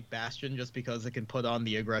overtake Bastion just because it can put on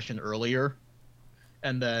the aggression earlier.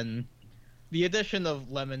 And then the addition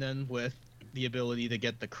of Lemon with the ability to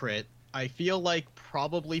get the crit, I feel like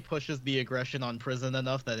probably pushes the aggression on Prison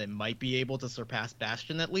enough that it might be able to surpass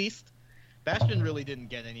Bastion at least. Bastion really didn't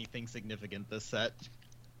get anything significant this set.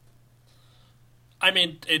 I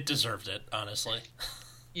mean, it deserved it, honestly.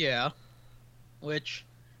 Yeah. Which,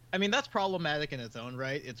 I mean, that's problematic in its own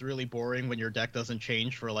right. It's really boring when your deck doesn't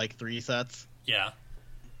change for, like, 3 sets. Yeah.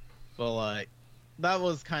 But, like, that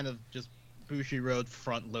was kind of just Bushiroad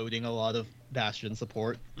front-loading a lot of Bastion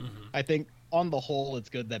support. I think, on the whole, it's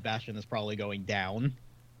good that Bastion is probably going down.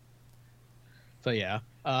 So, yeah.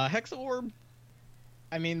 Hexaorb,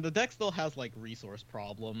 I mean, the deck still has, like, resource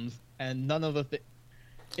problems, and none of the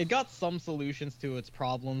it got some solutions to its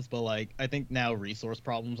problems, but, like, I think now resource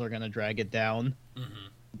problems are going to drag it down.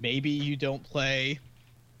 Maybe you don't play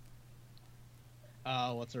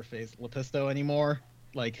what's her face, Lepisto anymore.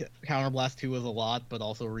 like Counterblast 2 is a lot, but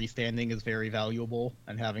also restanding is very valuable,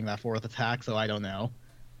 and having that fourth attack, so I don't know.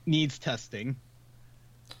 Needs testing.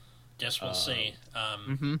 Guess we'll see.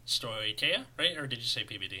 Stoitea, right? Or did you say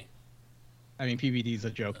PBD? I mean, PBD's a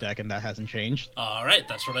joke deck, and that hasn't changed. All right,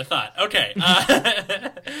 that's what I thought. Okay.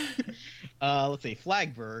 Let's see,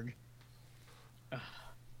 Flagberg.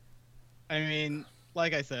 I mean,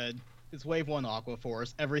 like I said, it's Wave 1 Aqua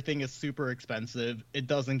Force. Everything is super expensive. It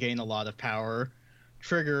doesn't gain a lot of power.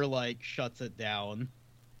 Trigger, like, shuts it down.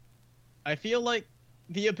 I feel like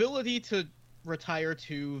the ability to retire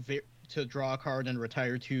to draw a card and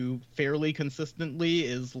retire to fairly consistently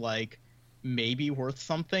is, like, maybe worth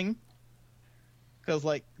something. Because,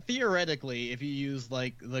 like, theoretically, if you use,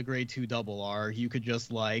 like, the grade 2 double R, you could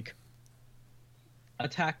just, like,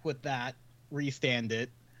 attack with that, restand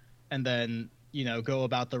it, and then, you know, go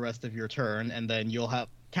about the rest of your turn, and then you'll have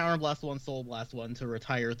Counterblast 1, Soul Blast 1 to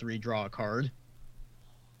retire 3, draw a card.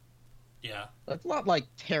 Yeah. That's not, like,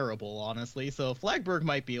 terrible, honestly, so Flagberg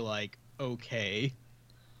might be, like, okay,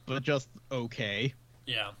 but just okay.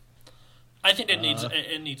 Yeah. I think it needs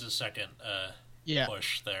a second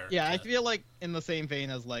push there. Yeah, I feel like in the same vein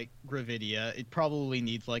as, like, Gravidia, it probably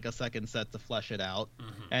needs, like, a second set to flesh it out.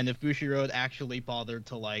 Mm-hmm. And if Bushiroad actually bothered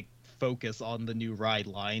to, like, focus on the new ride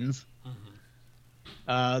lines.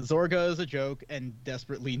 Mm-hmm. Zorga is a joke and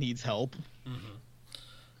desperately needs help. Mm-hmm.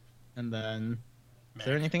 And then... Mag. Is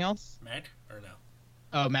there anything else? Mag? Or no?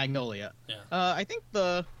 Oh, Magnolia. Yeah. I think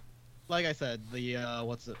like I said, the,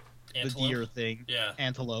 what's it? Antelope? The deer thing. Yeah.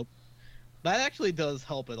 Antelope. That actually does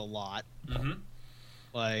help it a lot. Mm-hmm.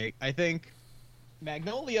 Like, I think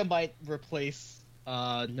Magnolia might replace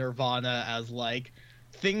Nirvana as, like,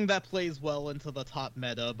 thing that plays well into the top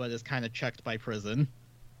meta, but is kind of checked by Prison.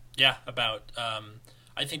 Yeah, about,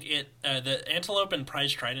 I think the Antelope and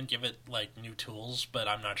Prize Trident give it, like, new tools, but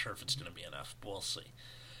I'm not sure if it's going to be enough. We'll see.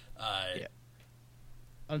 Yeah.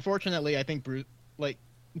 Unfortunately, I think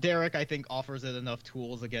Derek, I think, offers it enough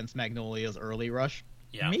tools against Magnolia's early rush.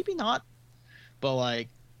 Yeah. Maybe not. But, like,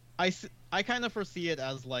 I kind of foresee it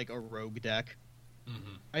as, like, a rogue deck.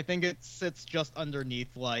 Mm-hmm. I think it sits just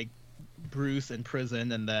underneath, like, Bruce and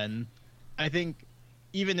Prison, and then I think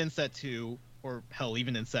even in set 2, or hell,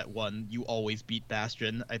 even in set 1, you always beat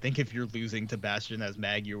Bastion. I think if you're losing to Bastion as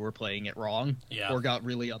Mag, you were playing it wrong. Yeah. Or got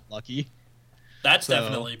really unlucky. That's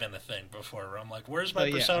definitely been a thing before, where I'm like, where's my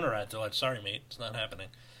persona at? They're like, sorry, mate, it's not happening.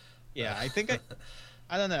 Yeah, I think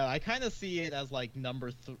I don't know, I kind of see it as, like,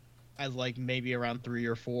 as, like, maybe around 3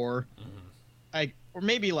 or 4. Mm-hmm. Or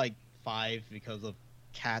maybe, like, 5 because of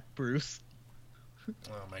Cat Bruce.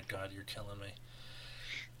 Oh my god, you're killing me.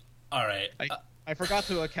 Alright. I forgot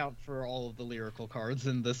to account for all of the lyrical cards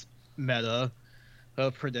in this meta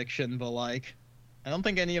of prediction, but, like, I don't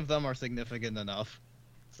think any of them are significant enough.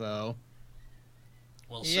 So...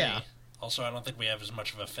 We'll see. Yeah. Also, I don't think we have as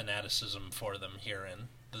much of a fanaticism for them here in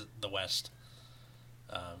the West.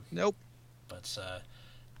 Nope. But,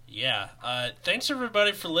 yeah. Thanks,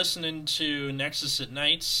 everybody, for listening to Nexus at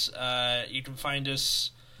Nights. You can find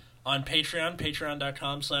us on Patreon,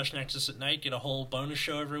 patreon.com/Nexus at Night. Get a whole bonus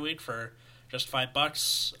show every week for just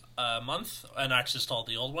 $5 a month, and access to all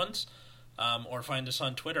the old ones. Or find us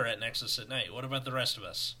on Twitter at Nexus at Night. What about the rest of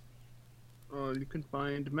us? You can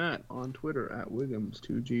find Matt on Twitter at Wiggums,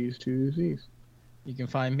 2 G's, 2 Z's. You can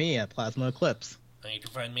find me at Plasma Eclipse. And you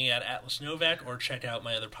can find me at Atlas Novak, or check out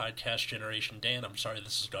my other podcast, Generation Dan. I'm sorry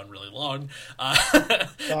this has gone really long.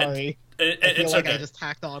 Sorry. I feel like okay. I just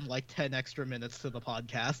tacked on like 10 extra minutes to the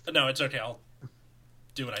podcast. No, it's okay. I'll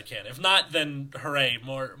do what I can. If not, then hooray,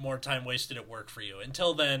 more time wasted at work for you.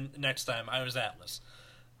 Until then, next time, I was Atlas.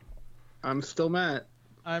 I'm still Matt.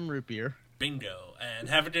 I'm Root Beer. Bingo. And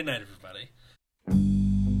have a good night, everybody.